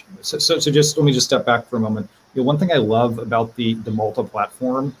challenge. So just let me just step back for a moment. One thing I love about the Malta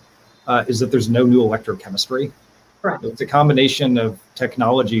platform is that there's no new electrochemistry. Correct. It's a combination of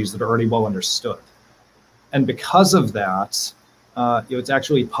technologies that are already well understood, and because of that, it's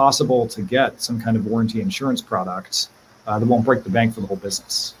actually possible to get some kind of warranty insurance product that won't break the bank for the whole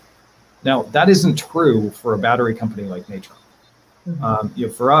business. Now, that isn't true for a battery company like Natron. Mm-hmm.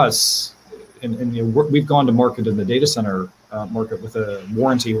 For us, and we've gone to market in the data center market with a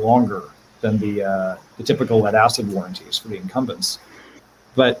warranty longer than the typical lead acid warranties for the incumbents.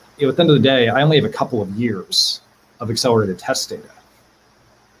 But at the end of the day, I only have a couple of years of accelerated test data,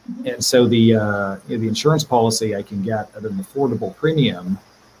 and so the insurance policy I can get at an affordable premium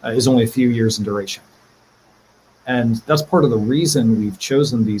is only a few years in duration. And that's part of the reason we've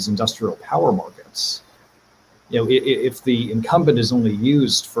chosen these industrial power markets. If the incumbent is only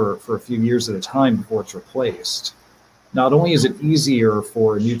used for a few years at a time before it's replaced, not only is it easier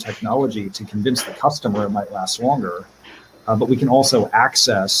for new technology to convince the customer it might last longer, but we can also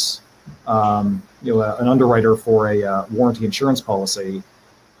access an underwriter for a warranty insurance policy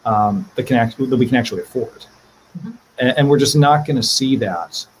that we can actually afford. Mm-hmm. And we're just not going to see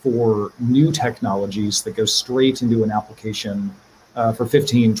that for new technologies that go straight into an application for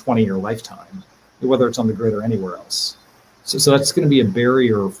 15, 20-year lifetime, whether it's on the grid or anywhere else. So that's going to be a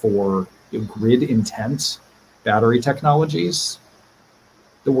barrier for grid intent battery technologies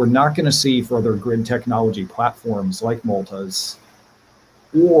that we're not going to see for other grid technology platforms like Malta's,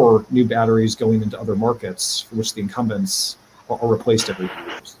 or new batteries going into other markets for which the incumbents are replaced every few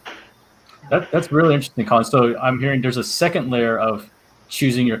years. That's really interesting, Colin. So I'm hearing there's a second layer of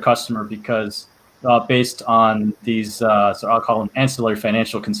choosing your customer because based on these, so I'll call them ancillary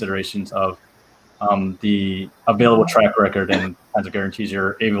financial considerations of the available track record and kinds of guarantees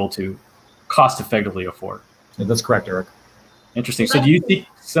you're able to cost effectively afford. Yeah, that's correct, Eric. Interesting. So do you see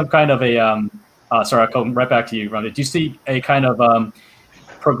some kind of a, sorry, I'll come right back to you, Ramya. Do you see a kind of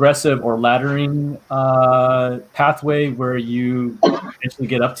progressive or laddering pathway where you eventually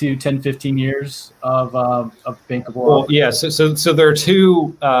get up to 10, 15 years of bankable? Well, yeah, so there are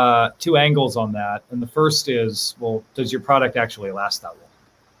two angles on that. And the first is, well, does your product actually last that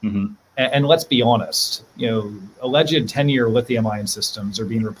long? Mm-hmm. And let's be honest, alleged 10-year lithium-ion systems are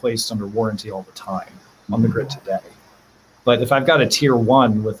being replaced under warranty all the time on the grid today. But if I've got a tier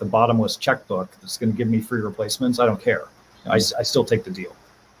 1 with a bottomless checkbook that's going to give me free replacements, I don't care. I still take the deal.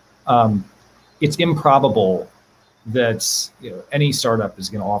 It's improbable that any startup is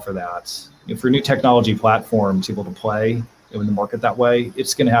going to offer that. For a new technology platform to be able to play in the market that way,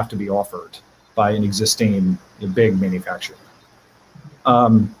 it's going to have to be offered by an existing big manufacturer.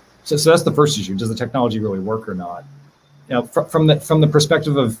 So that's the first issue. Does the technology really work or not? From the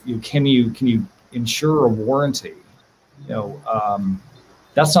perspective of can you ensure a warranty?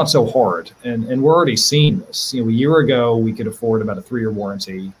 That's not so hard, and we're already seeing this. A year ago we could afford about a 3-year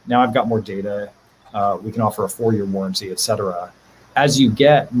warranty. Now I've got more data. We can offer a 4-year warranty, et cetera. As you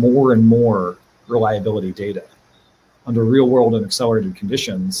get more and more reliability data under real world and accelerated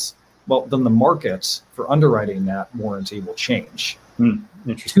conditions, well, then the market for underwriting that warranty will change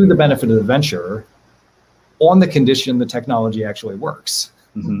to the benefit of the venture on the condition the technology actually works.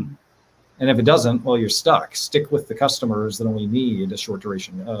 Mm-hmm. And if it doesn't, well, you're stuck. Stick with the customers that only need a short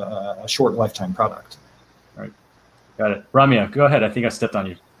duration, a short lifetime product. All right. Got it. Ramya, go ahead. I think I stepped on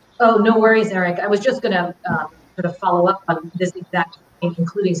you. Oh, no worries, Eric. I was just going to sort of follow up on this exact point,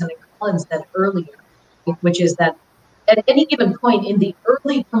 including something Colin said earlier, which is that at any given point in the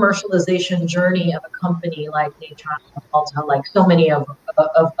early commercialization journey of a company like Natron, Alta, like so many of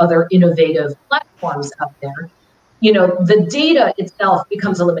other innovative platforms out there, the data itself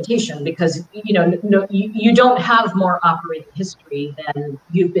becomes a limitation because, you don't have more operating history than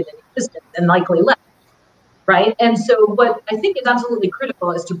you've been in existence and likely less, right? And so what I think is absolutely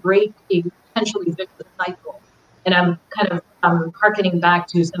critical is to break a potentially vicious cycle. And I'm kind of hearkening back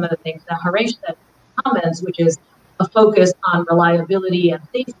to some of the things that Haresh said in the comments, which is a focus on reliability and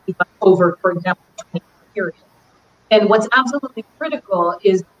safety, but over, for example, 20 years. And what's absolutely critical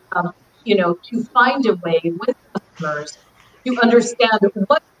is, to find a way with customers to understand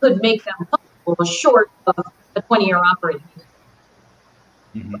what could make them comfortable short of a 20-year operating history.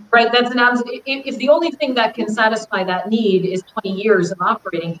 Mm-hmm. Right? That's if the only thing that can satisfy that need is 20 years of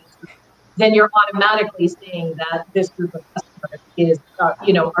operating history, then you're automatically saying that this group of customers is,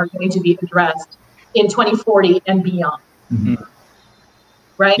 are going to be addressed in 2040 and beyond. Mm-hmm.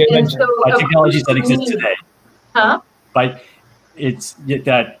 Right? Yeah, and so by technologies that exist today. Huh? It's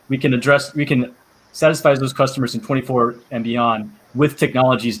that we can satisfy those customers in 24 and beyond with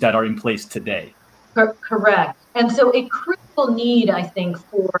technologies that are in place today. Correct. And so a critical need, I think,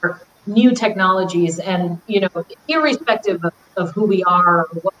 for new technologies and, irrespective of who we are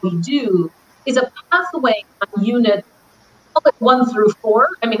or what we do, is a pathway on unit, call it 1 through 4.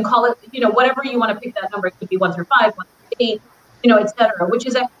 I mean, call it, whatever you want to pick that number. It could be 1 through 5, 1 through 8, et cetera, which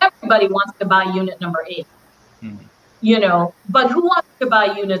is that everybody wants to buy unit number 8. Mm-hmm. But who wants to buy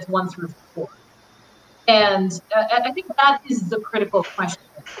units 1 through 4? And I think that is the critical question.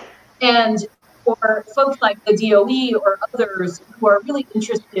 And for folks like the DOE or others who are really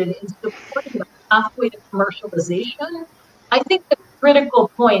interested in supporting the pathway to commercialization, I think the critical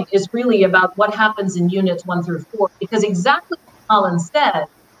point is really about what happens in units 1 through 4, because exactly what Colin said,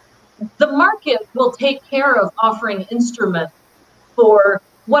 the market will take care of offering instruments for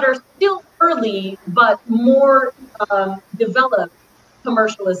what are still early but more developed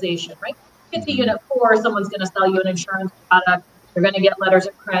commercialization, right? Get to unit 4, someone's going to sell you an insurance product. You're going to get letters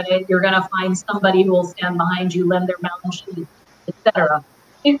of credit. You're going to find somebody who will stand behind you, lend their balance sheet, etc.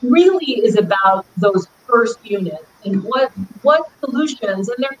 It really is about those first units and what solutions,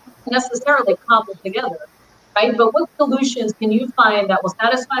 and they're not necessarily cobbled together, right? But what solutions can you find that will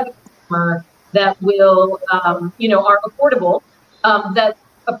satisfy the customer, that will, are affordable, that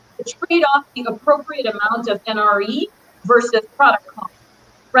trade off the appropriate amount of NRE versus product cost,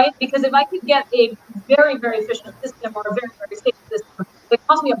 right? Because if I could get a very, very efficient system or a very, very safe system, it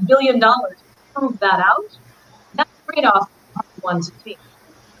cost me $1 billion to prove that out. That trade-off is hard one to take.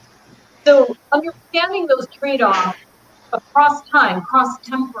 So understanding those trade-offs across time,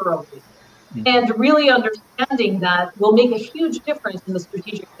 cross-temporally, and really understanding that will make a huge difference in the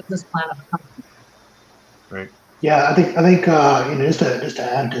strategic business plan of a company. Right. Yeah, I think just to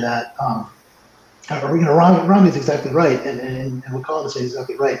add to that, Rami is exactly right, and what Colin is saying is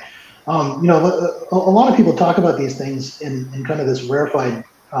exactly right. A lot of people talk about these things in kind of this rarefied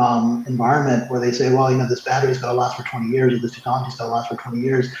environment where they say, well, this battery's got to last for 20 years, or this technology's got to last for 20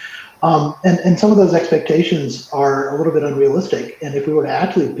 years, and some of those expectations are a little bit unrealistic. And if we were to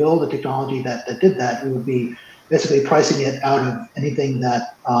actually build a technology that did that, we would be basically pricing it out of anything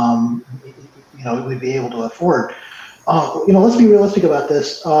that we'd be able to afford. Let's be realistic about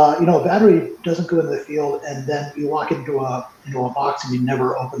this. A battery doesn't go into the field and then you walk into a box and you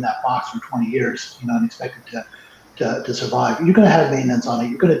never open that box for 20 years, and expect it to survive. You're going to have maintenance on it.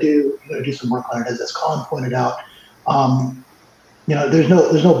 You're going to do some work on it, as Colin pointed out.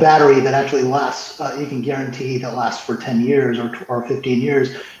 There's no battery that actually lasts. You can guarantee that lasts for 10 years or 15 years.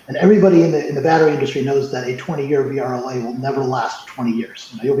 And everybody in the battery industry knows that a 20-year VRLA will never last 20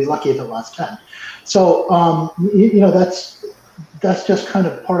 years. You'll be lucky if it lasts 10. So that's just kind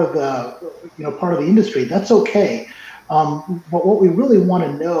of part of the industry. That's okay. But what we really want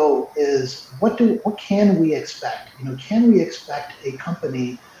to know is what can we expect? Can we expect a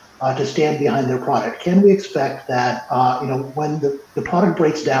company to stand behind their product? Can we expect that when the product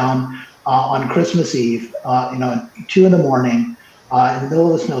breaks down on Christmas Eve, at 2 in the morning, in the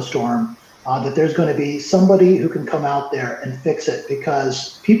middle of a snowstorm, that there's going to be somebody who can come out there and fix it,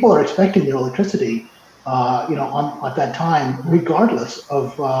 because people are expecting their electricity, at that time, regardless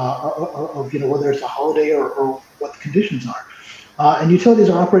of whether it's a holiday or what the conditions are. And utilities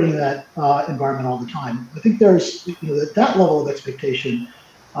are operating in that environment all the time. I think there's that level of expectation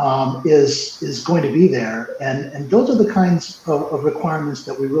is going to be there, and those are the kinds of requirements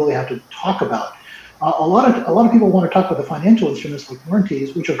that we really have to talk about. A lot of people want to talk about the financial instruments like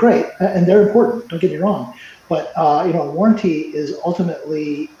warranties, which are great and they're important. Don't get me wrong, but warranty is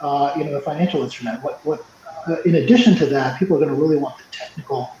ultimately a financial instrument. What in addition to that, people are going to really want the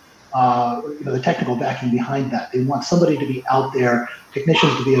technical backing behind that. They want somebody to be out there,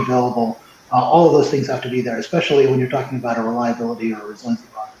 technicians to be available. All of those things have to be there, especially when you're talking about a reliability or a resiliency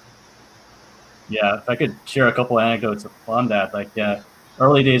product. Yeah, if I could share a couple of anecdotes on that,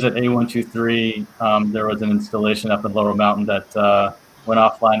 early days at A123, there was an installation up in Laurel Mountain that went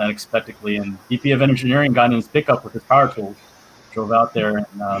offline unexpectedly, and VP of Engineering got in his pickup with his power tools, drove out there, and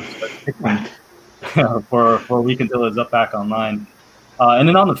started fixing for a week until it was back online. And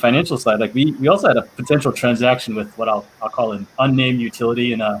then on the financial side, we also had a potential transaction with what I'll call an unnamed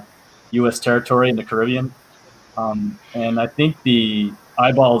utility in a U.S. territory in the Caribbean, and I think the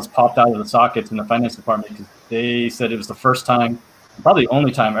eyeballs popped out of the sockets in the finance department because they said it was the first time, probably the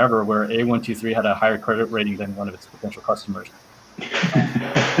only time ever, where A123 had a higher credit rating than one of its potential customers.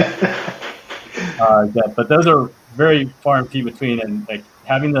 But those are very far and few between, and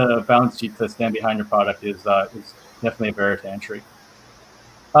having the balance sheet to stand behind your product is definitely a barrier to entry.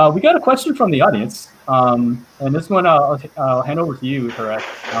 We got a question from the audience, and this one I'll hand over to you, Harek.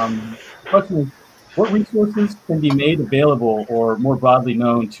 The question is, what resources can be made available or more broadly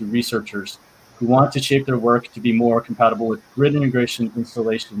known to researchers who want to shape their work to be more compatible with grid integration,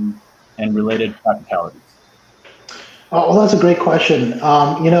 installation, and related practicalities? Well, that's a great question.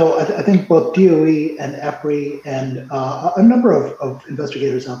 I think both DOE and EPRI and a number of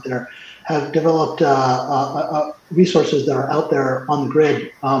investigators out there have developed resources that are out there on the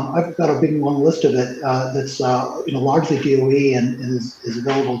grid. I've got a big long list of it that's largely DOE and is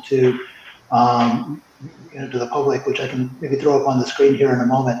available to the public, which I can maybe throw up on the screen here in a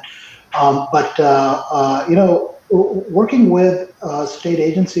moment. Working with state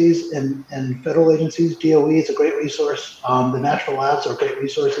agencies and federal agencies, DOE is a great resource. The national labs are great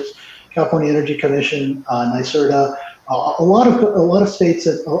resources. California Energy Commission, NYSERDA, a lot of states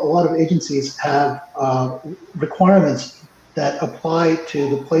and a lot of agencies have requirements that apply to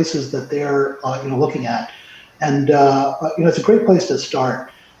the places that they're looking at, and it's a great place to start.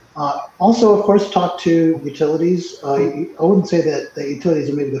 Also, of course, talk to utilities. I wouldn't say that the utilities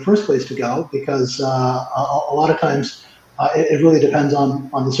are maybe the first place to go, because a lot of times it really depends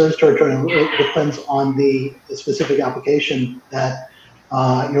on the service territory, and it depends on the specific application that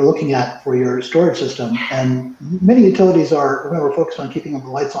you're looking at for your storage system. And many utilities are, remember, focused on keeping the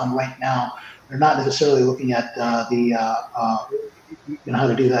lights on right now. They're not necessarily looking at how to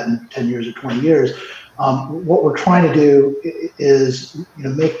do that in 10 years or 20 years. What we're trying to do is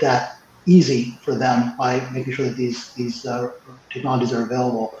make that easy for them by making sure that these technologies are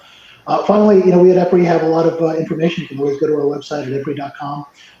available. Finally, we at EPRI have a lot of information. You can always go to our website at EPRI.com.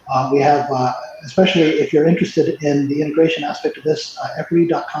 We have, especially if you're interested in the integration aspect of this,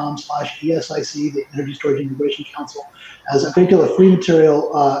 EPRI.com/ESIC, the Energy Storage Integration Council, has a great deal of free material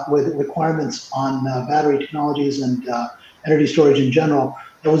with requirements on battery technologies and energy storage in general.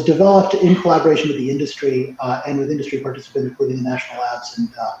 It was developed in collaboration with the industry and with industry participants, including the national labs and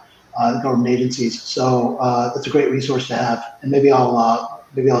government agencies. So that's a great resource to have, and maybe I'll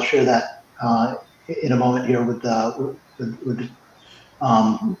share that in a moment here with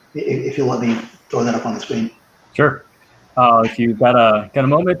if you'll let me throw that up on the screen. Sure. If you've got a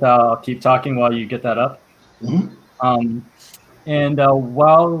moment, I'll keep talking while you get that up. Mm-hmm. And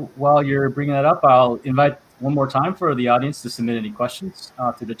while you're bringing that up, I'll invite one more time for the audience to submit any questions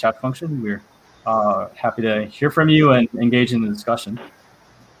to the chat function. We're happy to hear from you and engage in the discussion.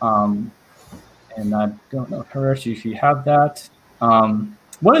 And I don't know, Haresh, if you have that. One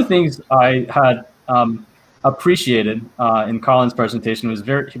of the things I had appreciated in Colin's presentation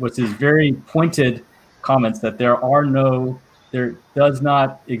was his very pointed comments that there does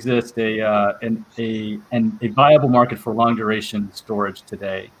not exist a viable market for long duration storage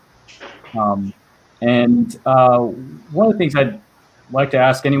today. And one of the things I'd like to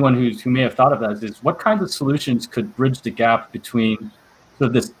ask anyone who may have thought of that is what kinds of solutions could bridge the gap between sort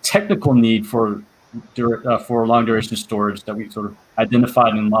of this technical need for long duration storage that we've sort of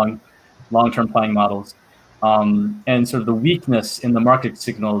identified in long-term planning models, and sort of the weakness in the market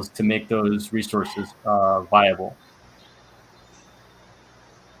signals to make those resources viable.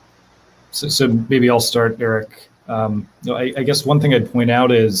 So maybe I'll start, Eric. I guess one thing I'd point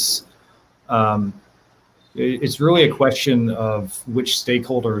out is it's really a question of which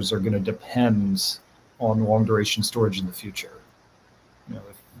stakeholders are going to depend on long duration storage in the future.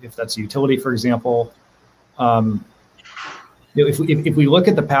 If that's a utility, for example, if we look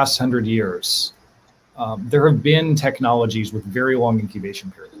at the past 100 years, there have been technologies with very long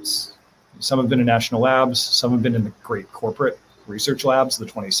incubation periods. Some have been in national labs, some have been in the great corporate research labs of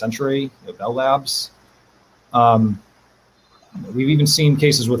the 20th century, Bell Labs. We've even seen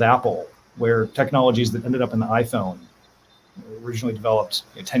cases with Apple where technologies that ended up in the iPhone were originally developed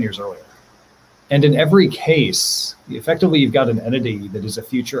 10 years earlier. And in every case, effectively, you've got an entity that is a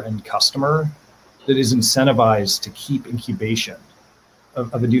future end customer that is incentivized to keep incubation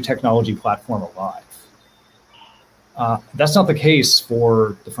of a new technology platform alive. That's not the case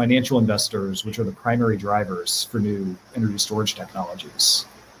for the financial investors, which are the primary drivers for new energy storage technologies.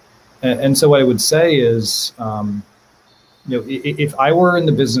 And so what I would say is, if I were in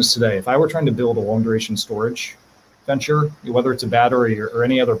the business today, if I were trying to build a long duration storage venture, whether it's a battery or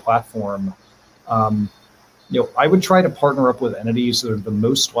any other platform, I would try to partner up with entities that are the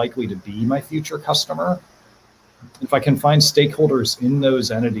most likely to be my future customer. If I can find stakeholders in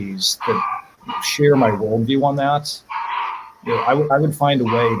those entities that share my worldview on that, I would find a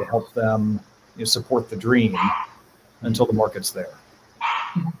way to help them support the dream until the market's there.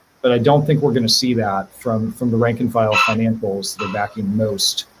 But I don't think we're going to see that from the rank and file financials that are backing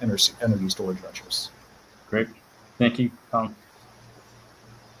most energy storage ventures. Great, thank you. And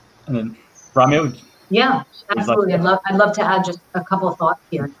then Ramya? Yeah, absolutely. I'd love to add just a couple of thoughts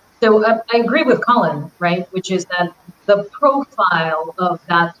here. So I agree with Colin, right? Which is that the profile of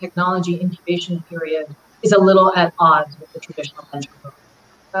that technology incubation period is a little at odds with the traditional venture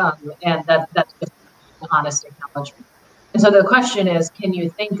program. And that's just an honest acknowledgement. And so the question is, can you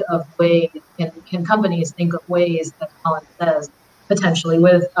think of ways, can companies think of ways that Colin says, potentially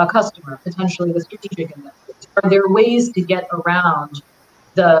with a customer, potentially with strategic investors? Are there ways to get around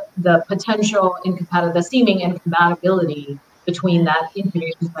the potential the seeming incompatibility between that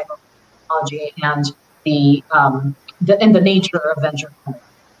incubation cycle technology and the nature of venture capital?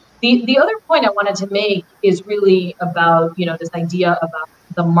 The other point I wanted to make is really about this idea about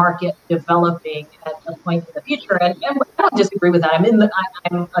the market developing at a point in the future, and I don't disagree with that.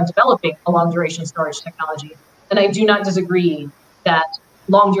 I'm developing a long duration storage technology, and I do not disagree that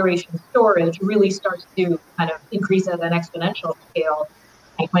long duration storage really starts to kind of increase at an exponential scale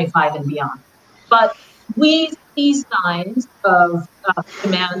 2025 and beyond. But we see signs of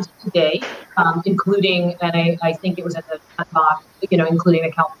demand today, including, and I think it was in the chat box, including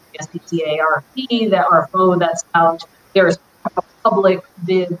the California SCCA RFP, the RFO that's out. There's public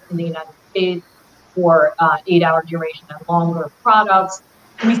bids in the United States for 8-hour duration and longer products.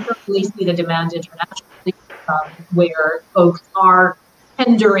 We certainly see the demand internationally where folks are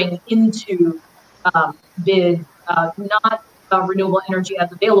tendering into bids, not renewable energy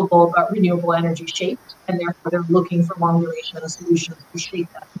as available, but renewable energy shaped, and therefore they're looking for long duration solutions to shape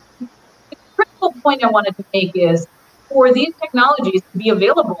that. The critical point I wanted to make is for these technologies to be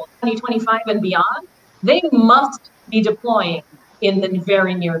available in 2025 and beyond, they must be deploying in the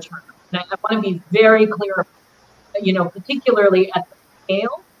very near term. And I want to be very clear, particularly at the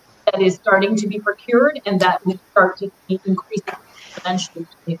scale that is starting to be procured and that we start to see increasing exponentially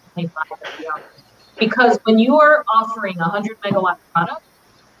in 2025 and beyond. Because when you are offering a 100 megawatt product,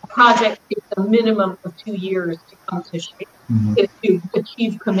 a project takes a minimum of 2 years to come to shape, to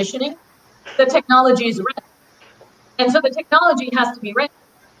achieve commissioning. The technology is ready. And so the technology has to be ready.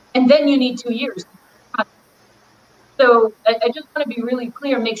 And then you need 2 years. So I just want to be really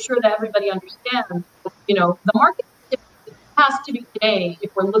clear, make sure that everybody understands, the market has to be today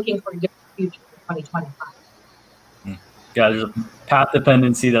if we're looking for a different future in 2025. Yeah, there's a path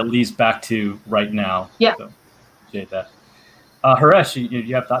dependency that leads back to right now. Yeah. So, appreciate that. Haresh,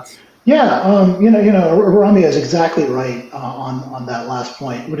 you have thoughts? Yeah, Rami is exactly right on that last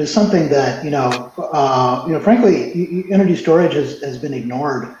point, which is something that frankly, energy storage has been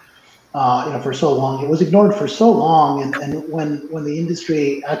ignored, for so long. It was ignored for so long, and when the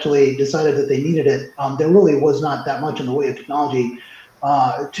industry actually decided that they needed it, there really was not that much in the way of technology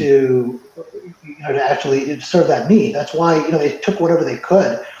to actually serve that need. That's why they took whatever they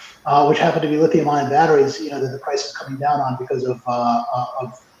could, which happened to be lithium-ion batteries. That the price is coming down on because of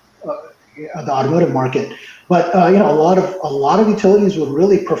the automotive market. But a lot of utilities would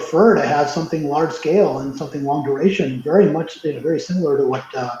really prefer to have something large scale and something long duration, very much very similar to what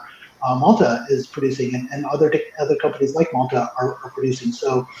Malta is producing, and other companies like Malta are producing.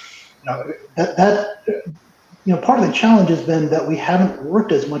 So part of the challenge has been that we haven't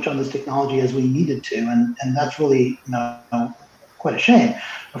worked as much on this technology as we needed to, and that's really quite a shame.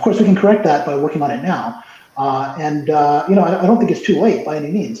 Of course, we can correct that by working on it now. I don't think it's too late by any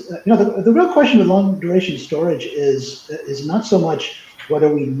means. The real question with long duration storage is not so much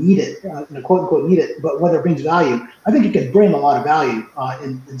whether we need it, quote unquote need it, but whether it brings value. I think it can bring a lot of value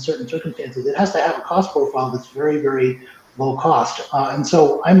in certain circumstances. It has to have a cost profile that's very, very low cost. And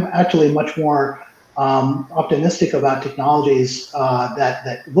so I'm actually much more optimistic about technologies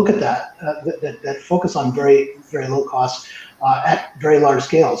that look at that focus on very, very low cost at very large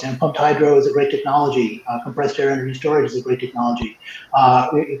scales. And pumped hydro is a great technology. Compressed air energy storage is a great technology.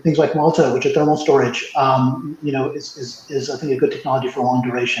 Things like Malta, which are thermal storage, is I think a good technology for long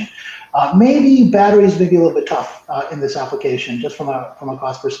duration. Maybe batteries may be a little bit tough in this application, just from a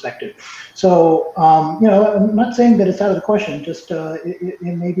cost perspective. So I'm not saying that it's out of the question. Just it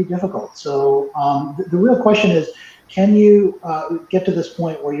may be difficult. So the real question is, can you get to this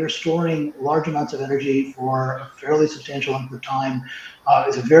point where you're storing large amounts of energy for a fairly substantial length of time?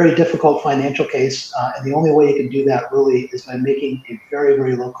 It's a very difficult financial case, and the only way you can do that really is by making a very,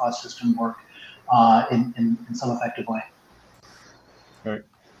 very low-cost system work in some effective way. Great.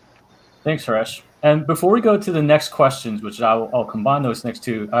 Thanks, Haresh. And before we go to the next questions, which I'll combine those next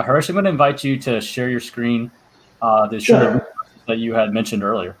two, Haresh, I'm going to invite you to share your screen to show the resources that you had mentioned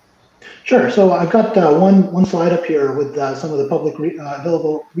earlier. Sure. So I've got one slide up here with some of the public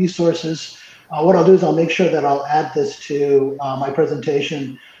available resources. What I'll do is I'll make sure that I'll add this to my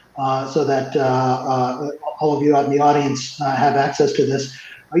presentation so that all of you out in the audience have access to this.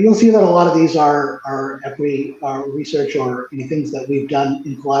 You'll see that a lot of these are EPRI research or things that we've done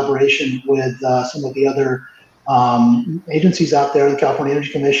in collaboration with some of the other agencies out there, the California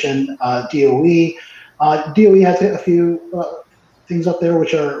Energy Commission, DOE. DOE has a few things up there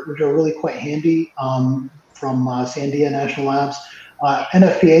which are really quite handy from Sandia National Labs.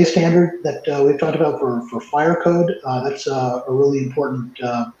 NFPA standard that we've talked about for fire code. That's a really important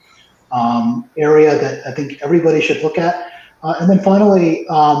area that I think everybody should look at. And then finally,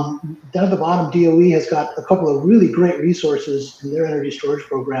 down at the bottom, DOE has got a couple of really great resources in their energy storage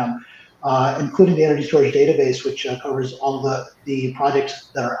program, including the energy storage database, which covers all the projects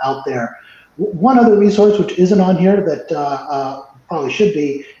that are out there. One other resource which isn't on here that probably should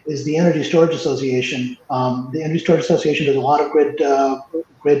be is the Energy Storage Association. The Energy Storage Association does a lot of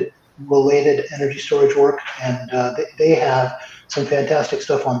grid-related energy storage work, and they have some fantastic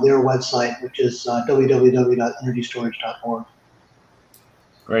stuff on their website, which is www.energystorage.org.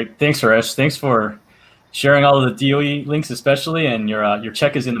 Great, thanks, Haresh. Thanks for sharing all of the DOE links, especially, and your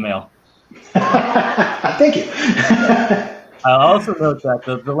check is in the mail. Thank you. I'll also note that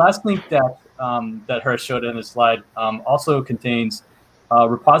the last link that Haresh showed in his slide also contains a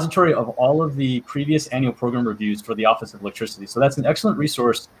repository of all of the previous annual program reviews for the Office of Electricity. So that's an excellent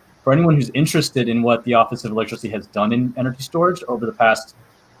resource for anyone who's interested in what the Office of Electricity has done in energy storage over the past,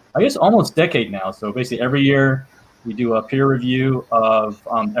 I guess, almost decade now. So basically every year we do a peer review of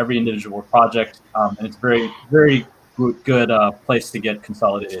every individual project, and it's very, very good place to get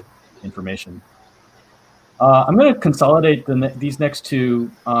consolidated information. I'm going to consolidate these next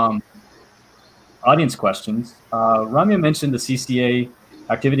two audience questions. Ramya mentioned the CCA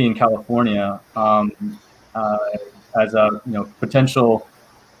activity in California as a potential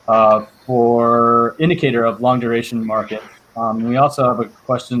for indicator of long duration market. We also have a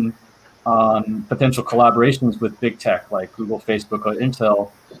question on potential collaborations with big tech like Google, Facebook, or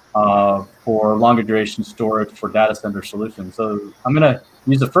Intel for longer duration storage for data center solutions. So I'm going to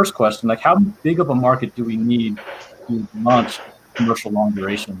use the first question, like how big of a market do we need to launch commercial long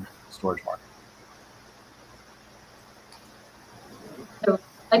duration storage market? So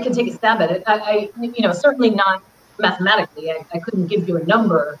I can take a stab at it. I certainly not mathematically. I couldn't give you a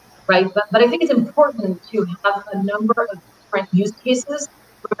number right? But I think it's important to have a number of different use cases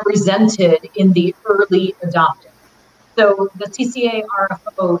represented in the early adopters. So the CCA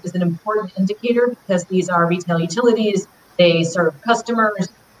RFO is an important indicator because these are retail utilities, they serve customers,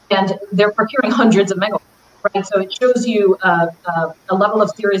 and they're procuring hundreds of megawatts, right? So it shows you a level of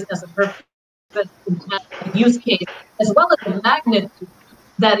seriousness of purpose, use case, as well as a magnitude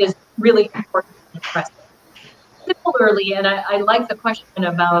that is really important and impressive. Similarly, and I like the question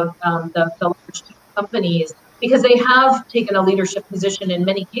about the large companies, because they have taken a leadership position in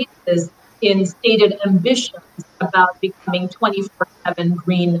many cases in stated ambitions about becoming 24/7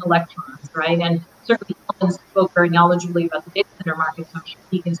 green electrons, right? And certainly Colin spoke very knowledgeably about the data center market, so I'm sure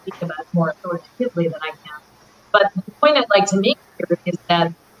he can speak about it more authoritatively than I can. But the point I'd like to make here is that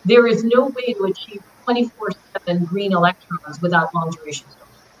there is no way to achieve 24/7 green electrons without long duration storage.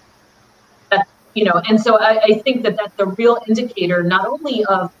 And so I think that that's a real indicator not only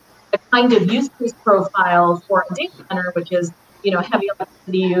of the kind of use case profile for a data center, which is heavy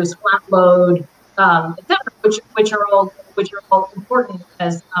electricity use, flat load, et cetera, which are all important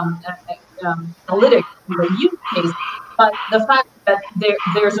as analytic use case, but the fact that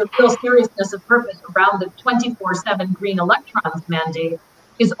there's a real seriousness of purpose around the 24/7 green electrons mandate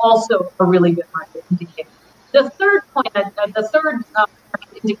is also a really good market indicator. The third point, the third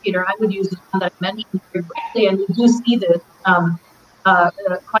market indicator I would use is one that I mentioned very briefly, and we do see this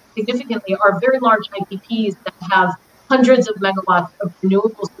quite significantly, are very large IPPs that have hundreds of megawatts of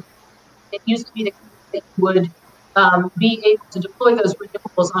renewables. It used to be the case that you would be able to deploy those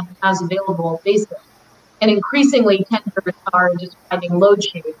renewables on an as available basis. And increasingly, tenders are describing load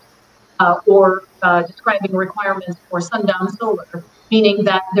shapes or describing requirements for sundown solar, meaning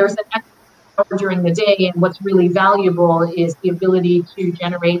that there's an extra hour during the day, and what's really valuable is the ability to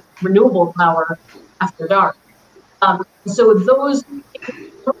generate renewable power after dark. So those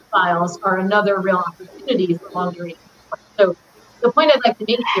profiles are another real opportunity for long duration. So the point I'd like to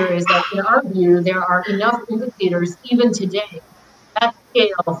make here is that in our view, there are enough indicators even today at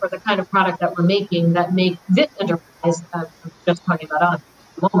scale for the kind of product that we're making that make this enterprise, I'm just talking about us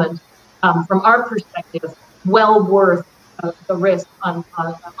at the moment, from our perspective, well worth the risk on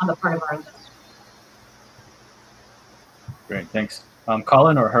the part of our investors. Great, thanks.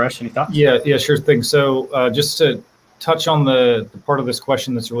 Colin or Haresh, any thoughts? Yeah, sure thing. So just to touch on the part of this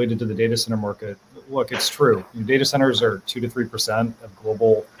question that's related to the data center market, look, it's true. Data centers are 2 to 3% of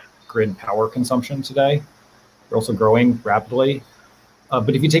global grid power consumption today. They're also growing rapidly.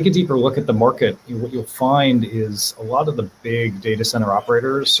 But if you take a deeper look at the market, what you'll find is a lot of the big data center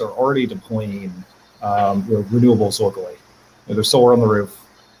operators are already deploying renewables locally. There's solar on the roof.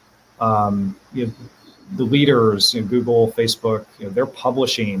 The leaders, Google, Facebook, they're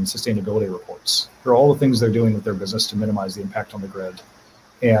publishing sustainability reports. They're all the things they're doing with their business to minimize the impact on the grid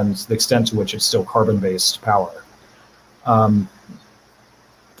and the extent to which it's still carbon-based power.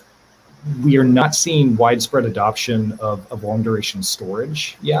 We are not seeing widespread adoption of long-duration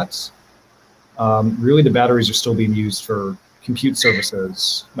storage yet. Really, the batteries are still being used for compute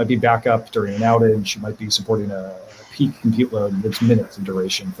services. Might be backup during an outage. You might be supporting a peak compute load that's minutes in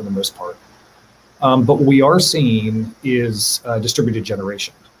duration for the most part. But what we are seeing is distributed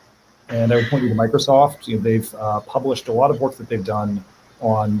generation. And I would point you to Microsoft. They've published a lot of work that they've done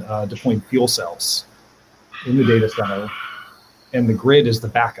on deploying fuel cells in the data center, and the grid is the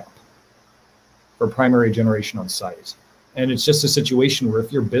backup for primary generation on site. And it's just a situation where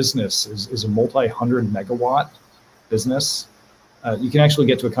if your business is a multi-hundred megawatt business, you can actually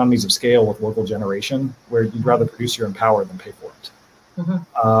get to economies of scale with local generation where you'd rather produce your own power than pay for it.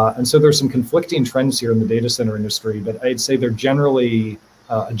 Mm-hmm. And so there's some conflicting trends here in the data center industry, but I'd say they're generally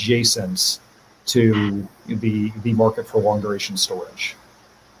adjacent to the market for long duration storage.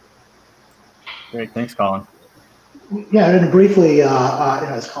 Great, thanks, Colin. Yeah, and briefly,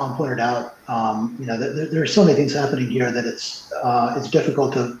 as Colin pointed out, there are so many things happening here that it's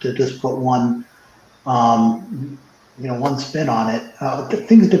difficult to just put one spin on it.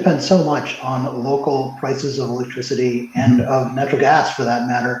 Things depend so much on local prices of electricity and of natural gas, for that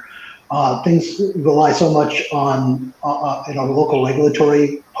matter. Things rely so much on local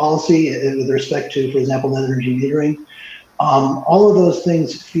regulatory policy with respect to, for example, net energy metering. All of those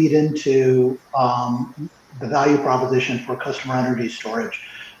things feed into the value proposition for customer energy storage.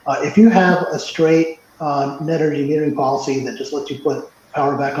 If you have a straight net energy metering policy that just lets you put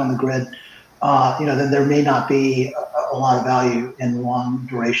power back on the grid, then there may not be a lot of value in long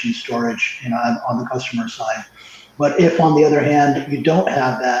duration storage, on the customer side. But if, on the other hand, you don't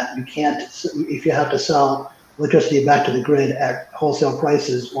have that, if you have to sell electricity back to the grid at wholesale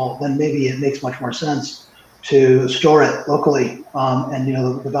prices, well, then maybe it makes much more sense to store it locally,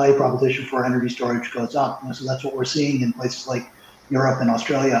 and the value proposition for energy storage goes up. So that's what we're seeing in places like Europe and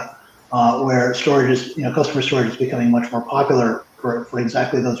Australia, where storage is, customer storage is becoming much more popular for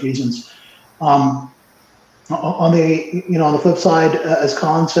exactly those reasons. On the flip side, as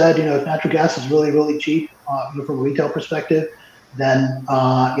Colin said, if natural gas is really, really cheap from a retail perspective, then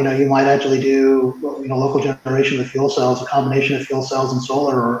you might actually do local generation with fuel cells, a combination of fuel cells and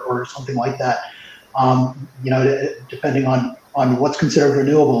solar, or something like that. Depending on what's considered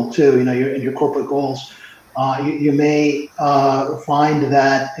renewable too, your corporate goals. You may find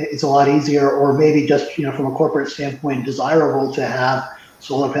that it's a lot easier, or maybe just from a corporate standpoint, desirable to have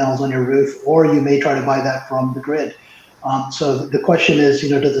solar panels on your roof, or you may try to buy that from the grid. So the question is,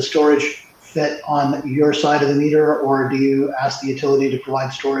 does the storage fit on your side of the meter, or do you ask the utility to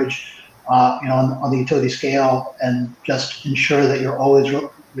provide storage, on the utility scale, and just ensure that you're always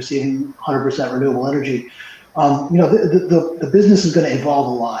receiving 100% renewable energy? The business is going to evolve a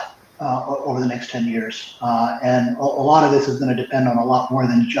lot over the next 10 years, and a lot of this is going to depend on a lot more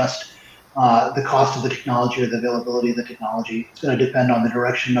than just the cost of the technology or the availability of the technology. It's going to depend on the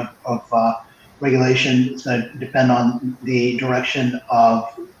direction of regulation. It's going to depend on the direction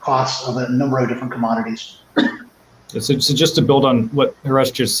of costs of a number of different commodities. So just to build on what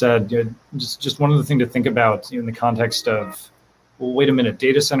Haresh just said, just one other thing to think about in the context of, well, wait a minute,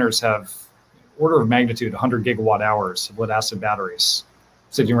 data centers have order of magnitude 100 gigawatt hours of lead-acid batteries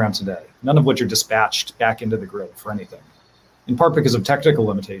sitting around today, none of which are dispatched back into the grid for anything, in part because of technical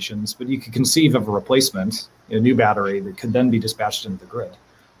limitations, but you could conceive of a replacement, a new battery that could then be dispatched into the grid.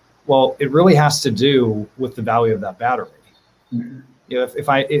 Well, it really has to do with the value of that battery. Mm-hmm. If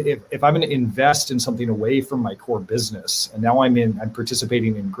I'm going to invest in something away from my core business, and now I'm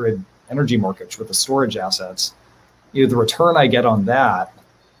participating in grid energy markets with the storage assets, the return I get on that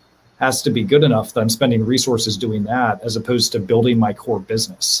has to be good enough that I'm spending resources doing that as opposed to building my core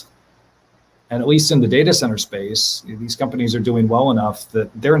business. And at least in the data center space, these companies are doing well enough that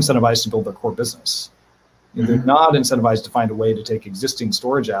they're incentivized to build their core business. They're not incentivized to find a way to take existing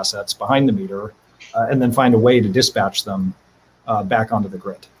storage assets behind the meter and then find a way to dispatch them back onto the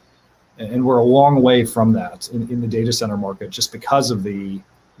grid. And we're a long way from that in the data center market, just because of the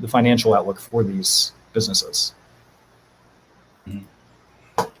financial outlook for these businesses.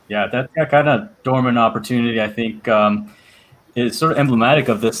 Yeah, that kind of dormant opportunity, I think, is sort of emblematic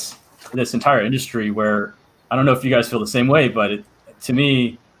of this entire industry, where I don't know if you guys feel the same way, but to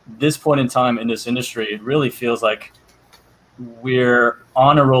me, this point in time in this industry, it really feels like we're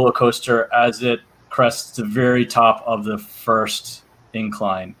on a roller coaster as it crests the very top of the first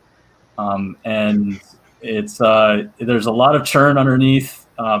incline. And it's there's a lot of churn underneath,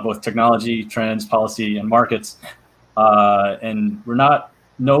 both technology, trends, policy, and markets. And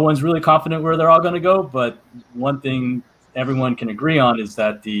no one's really confident where they're all going to go. But one thing everyone can agree on is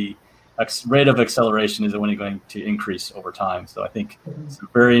that the rate of acceleration is only going to increase over time. So I think it's a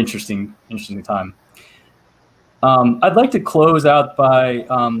very interesting time. I'd like to close out by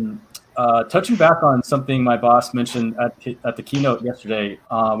touching back on something my boss mentioned at the keynote yesterday,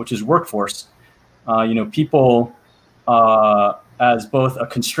 which is workforce. People as both a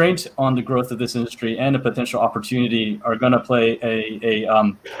constraint on the growth of this industry and a potential opportunity are going to play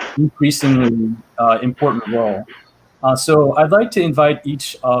a increasingly important role. So I'd like to invite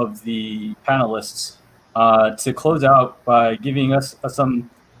each of the panelists to close out by giving us some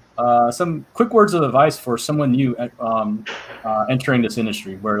quick words of advice for someone new entering this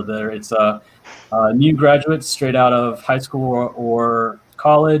industry, whether it's a new graduate straight out of high school or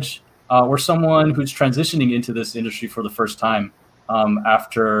college, or someone who's transitioning into this industry for the first time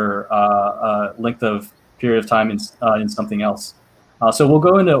after a length of period of time in something else. So we'll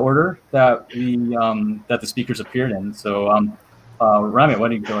go into order that the speakers appeared in. So Ramya, why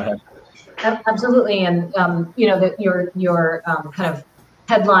don't you go ahead? Absolutely, and your kind of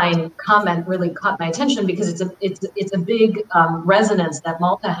headline comment really caught my attention, because it's a big resonance that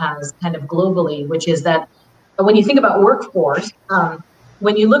Malta has kind of globally, which is that when you think about workforce,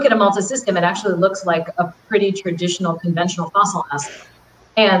 when you look at a Malta system, it actually looks like a pretty traditional, conventional fossil asset.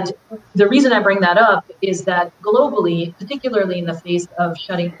 And the reason I bring that up is that globally, particularly in the face of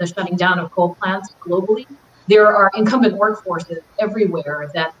the shutting down of coal plants globally, there are incumbent workforces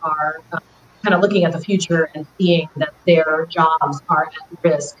everywhere that are kind of looking at the future and seeing that their jobs are at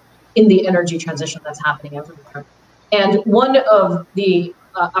risk in the energy transition that's happening everywhere. And one of the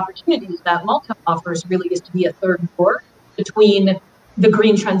opportunities that Malta offers really is to be a third door between the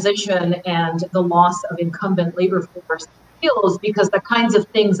green transition and the loss of incumbent labor force skills, because the kinds of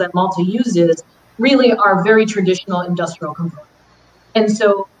things that Malta uses really are very traditional industrial components. And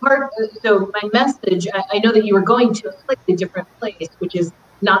so so my message, I know that you were going to a slightly different place, which is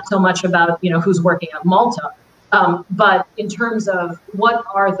not so much about, who's working at Malta, but in terms of what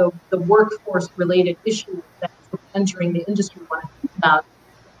are the workforce related issues that entering the industry want to think about,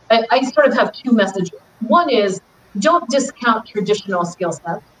 I sort of have two messages. One is, don't discount traditional skill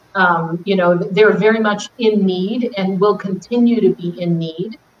sets. They're very much in need and will continue to be in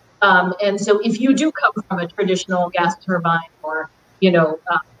need. And so if you do come from a traditional gas turbine or,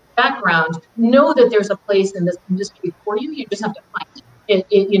 background, know that there's a place in this industry for you. You just have to find it.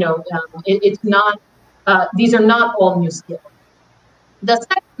 It's not, these are not all new skills. The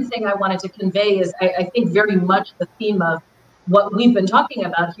second thing I wanted to convey is I think very much the theme of what we've been talking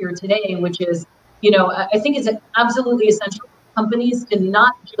about here today, which is, I think it's absolutely essential for companies to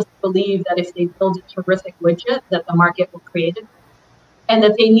not just believe that if they build a terrific widget that the market will create it, and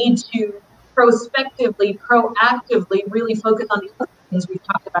that they need to prospectively, proactively really focus on the other things we've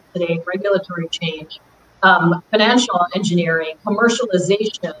talked about today: regulatory change, financial engineering,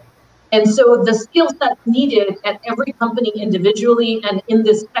 commercialization. And so the skill sets needed at every company individually and in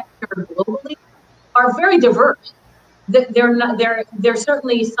this sector globally are very diverse. They're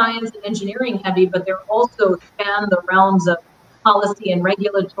certainly science and engineering heavy, but they're also span the realms of policy and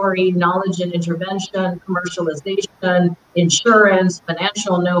regulatory, knowledge and intervention, commercialization, insurance,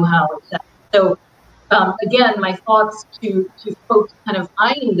 financial know-how, etc. So again, my thoughts to folks kind of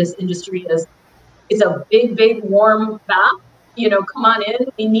eyeing this industry is it's a big, big warm bath. Come on in.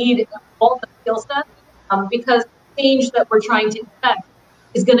 We need all the skill sets because the change that we're trying to effect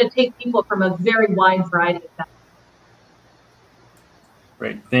is going to take people from a very wide variety of backgrounds.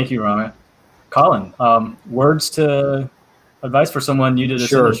 Great. Thank you, Ramit. Colin, words to advice for someone new to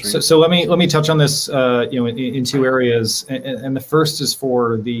this industry? So let me touch on this in two areas, and the first is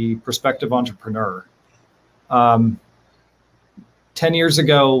for the prospective entrepreneur. 10 years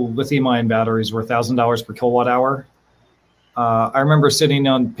ago, lithium-ion batteries were $1,000 per kilowatt hour. I remember sitting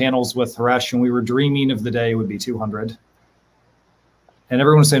on panels with Haresh, and we were dreaming of the day it would be 200. And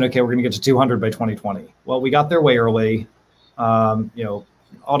everyone was saying, okay, we're going to get to 200 by 2020. Well, we got there way early.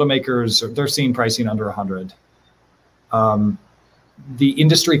 Automakers, they're seeing pricing under 100. The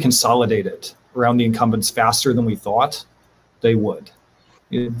industry consolidated around the incumbents faster than we thought they would.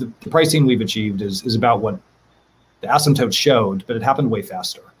 The pricing we've achieved is about what the asymptote showed, but it happened way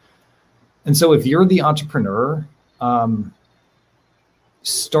faster. And so if you're the entrepreneur,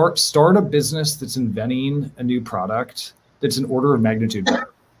 start a business that's inventing a new product that's an order of magnitude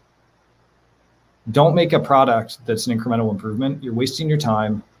better. Don't make a product that's an incremental improvement. You're wasting your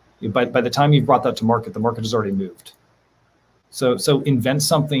time. By the time you've brought that to market, the market has already moved. So invent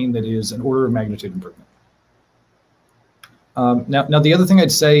something that is an order of magnitude improvement. Now the other thing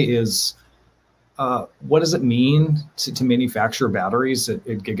I'd say is, what does it mean to manufacture batteries at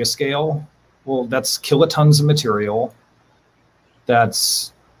gigascale? Well, that's kilotons of material.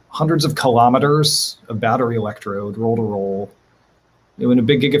 That's hundreds of kilometers of battery electrode, roll to roll. In a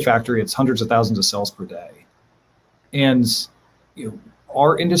big gigafactory, it's hundreds of thousands of cells per day. And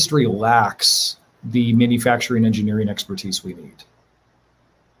our industry lacks the manufacturing engineering expertise we need.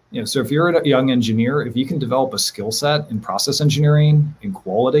 So if you're a young engineer, if you can develop a skill set in process engineering, in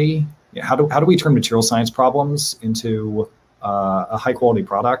quality, how do we turn material science problems into a high quality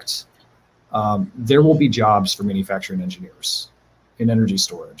product? There will be jobs for manufacturing engineers in energy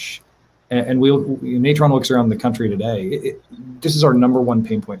storage. And Natron looks around the country today. This is our #1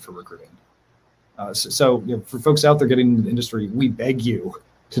 pain point for recruiting. So for folks out there getting into the industry, we beg you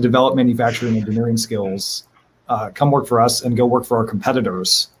to develop manufacturing engineering skills. Come work for us and go work for our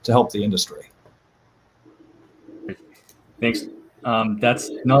competitors to help the industry. Thanks. That's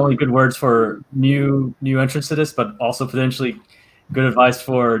not only good words for new entrants to this, but also potentially good advice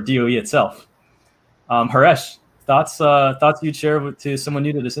for DOE itself. Haresh, thoughts you'd share to someone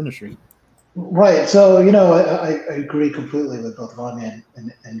new to this industry? Right. So, I agree completely with both Vanya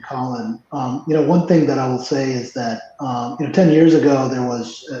and Colin. One thing that I will say is that, 10 years ago, there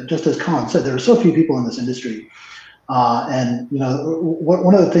was, just as Colin said, there were so few people in this industry. And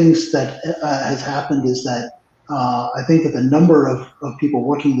one of the things that has happened is that I think that the number of people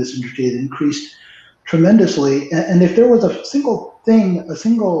working in this industry has increased tremendously. And if there was a single thing, a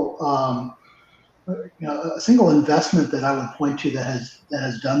single investment that I would point to that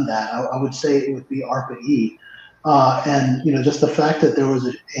has done that, I would say it would be ARPA-E. And just the fact that there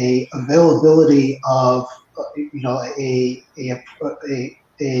was a availability of a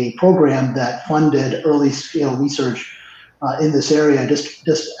program that funded early scale research in this area just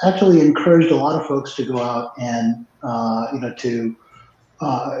actually encouraged a lot of folks to go out and to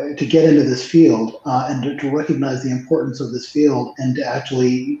get into this field and to recognize the importance of this field and to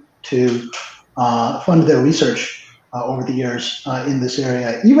actually fund their research over the years in this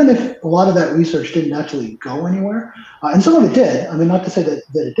area, even if a lot of that research didn't actually go anywhere, and some of it did. I mean, not to say that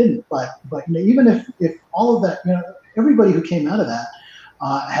it didn't, but even if all of that, everybody who came out of that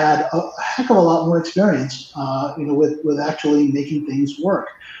had a heck of a lot more experience, with actually making things work.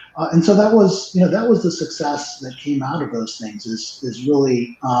 And so that was the success that came out of those things is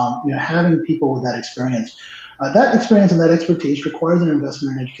really having people with that experience. That experience and that expertise requires an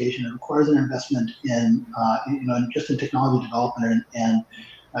investment in education. It requires an investment in just in technology development and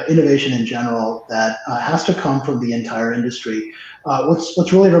innovation in general that has to come from the entire industry.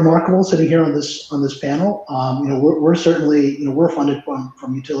 What's really remarkable sitting here on this panel, we're certainly we're funded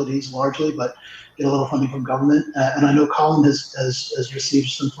from utilities largely, but get a little funding from government. And I know Colin has received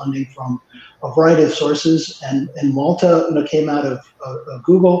some funding from a variety of sources. And Malta came out of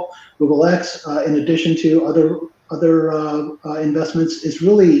Google X, in addition to other investments. It's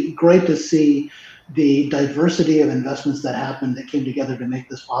really great to see the diversity of investments that happened that came together to make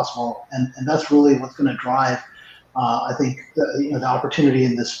this possible. And that's really what's going to drive, I think, the opportunity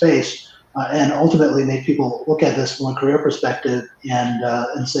in this space. And ultimately make people look at this from a career perspective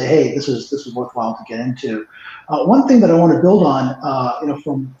and say, hey, this is worthwhile to get into. One thing that I want to build on,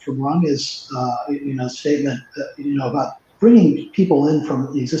 from Ranga's statement, about bringing people in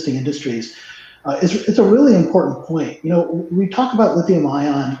from the existing industries, it's a really important point. We talk about lithium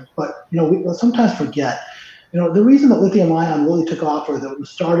ion, but we sometimes forget. The reason that lithium ion really took off, or that was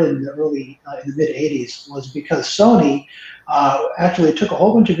started in the mid '80s, was because Sony actually took a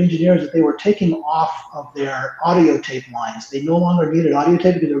whole bunch of engineers that they were taking off of their audio tape lines. They no longer needed audio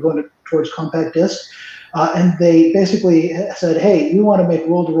tape because they were going towards compact disc. And they basically said, hey, we want to make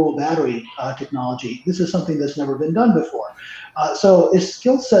roll-to-roll battery technology. This is something that's never been done before. So it's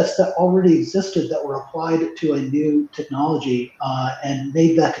skill sets that already existed that were applied to a new technology and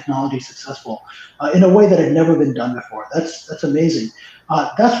made that technology successful in a way that had never been done before. That's amazing.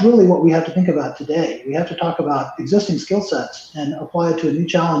 That's really what we have to think about today. We have to talk about existing skill sets and apply it to a new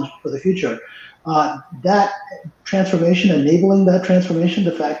challenge for the future. That transformation, enabling that transformation,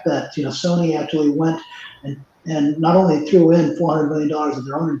 the fact that Sony actually went and not only threw in $400 million of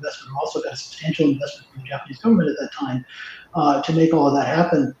their own investment, but also got a substantial investment from the Japanese government at that time to make all of that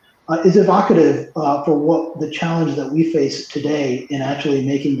happen, is evocative for what the challenge that we face today in actually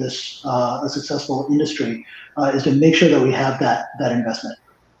making this a successful industry is to make sure that we have that investment.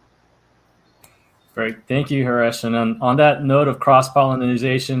 Great, thank you, Haresh. And on that note of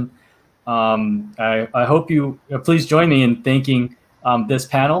cross-pollination, I hope you please join me in thanking this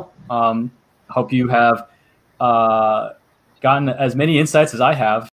panel. Hope you have gotten as many insights as I have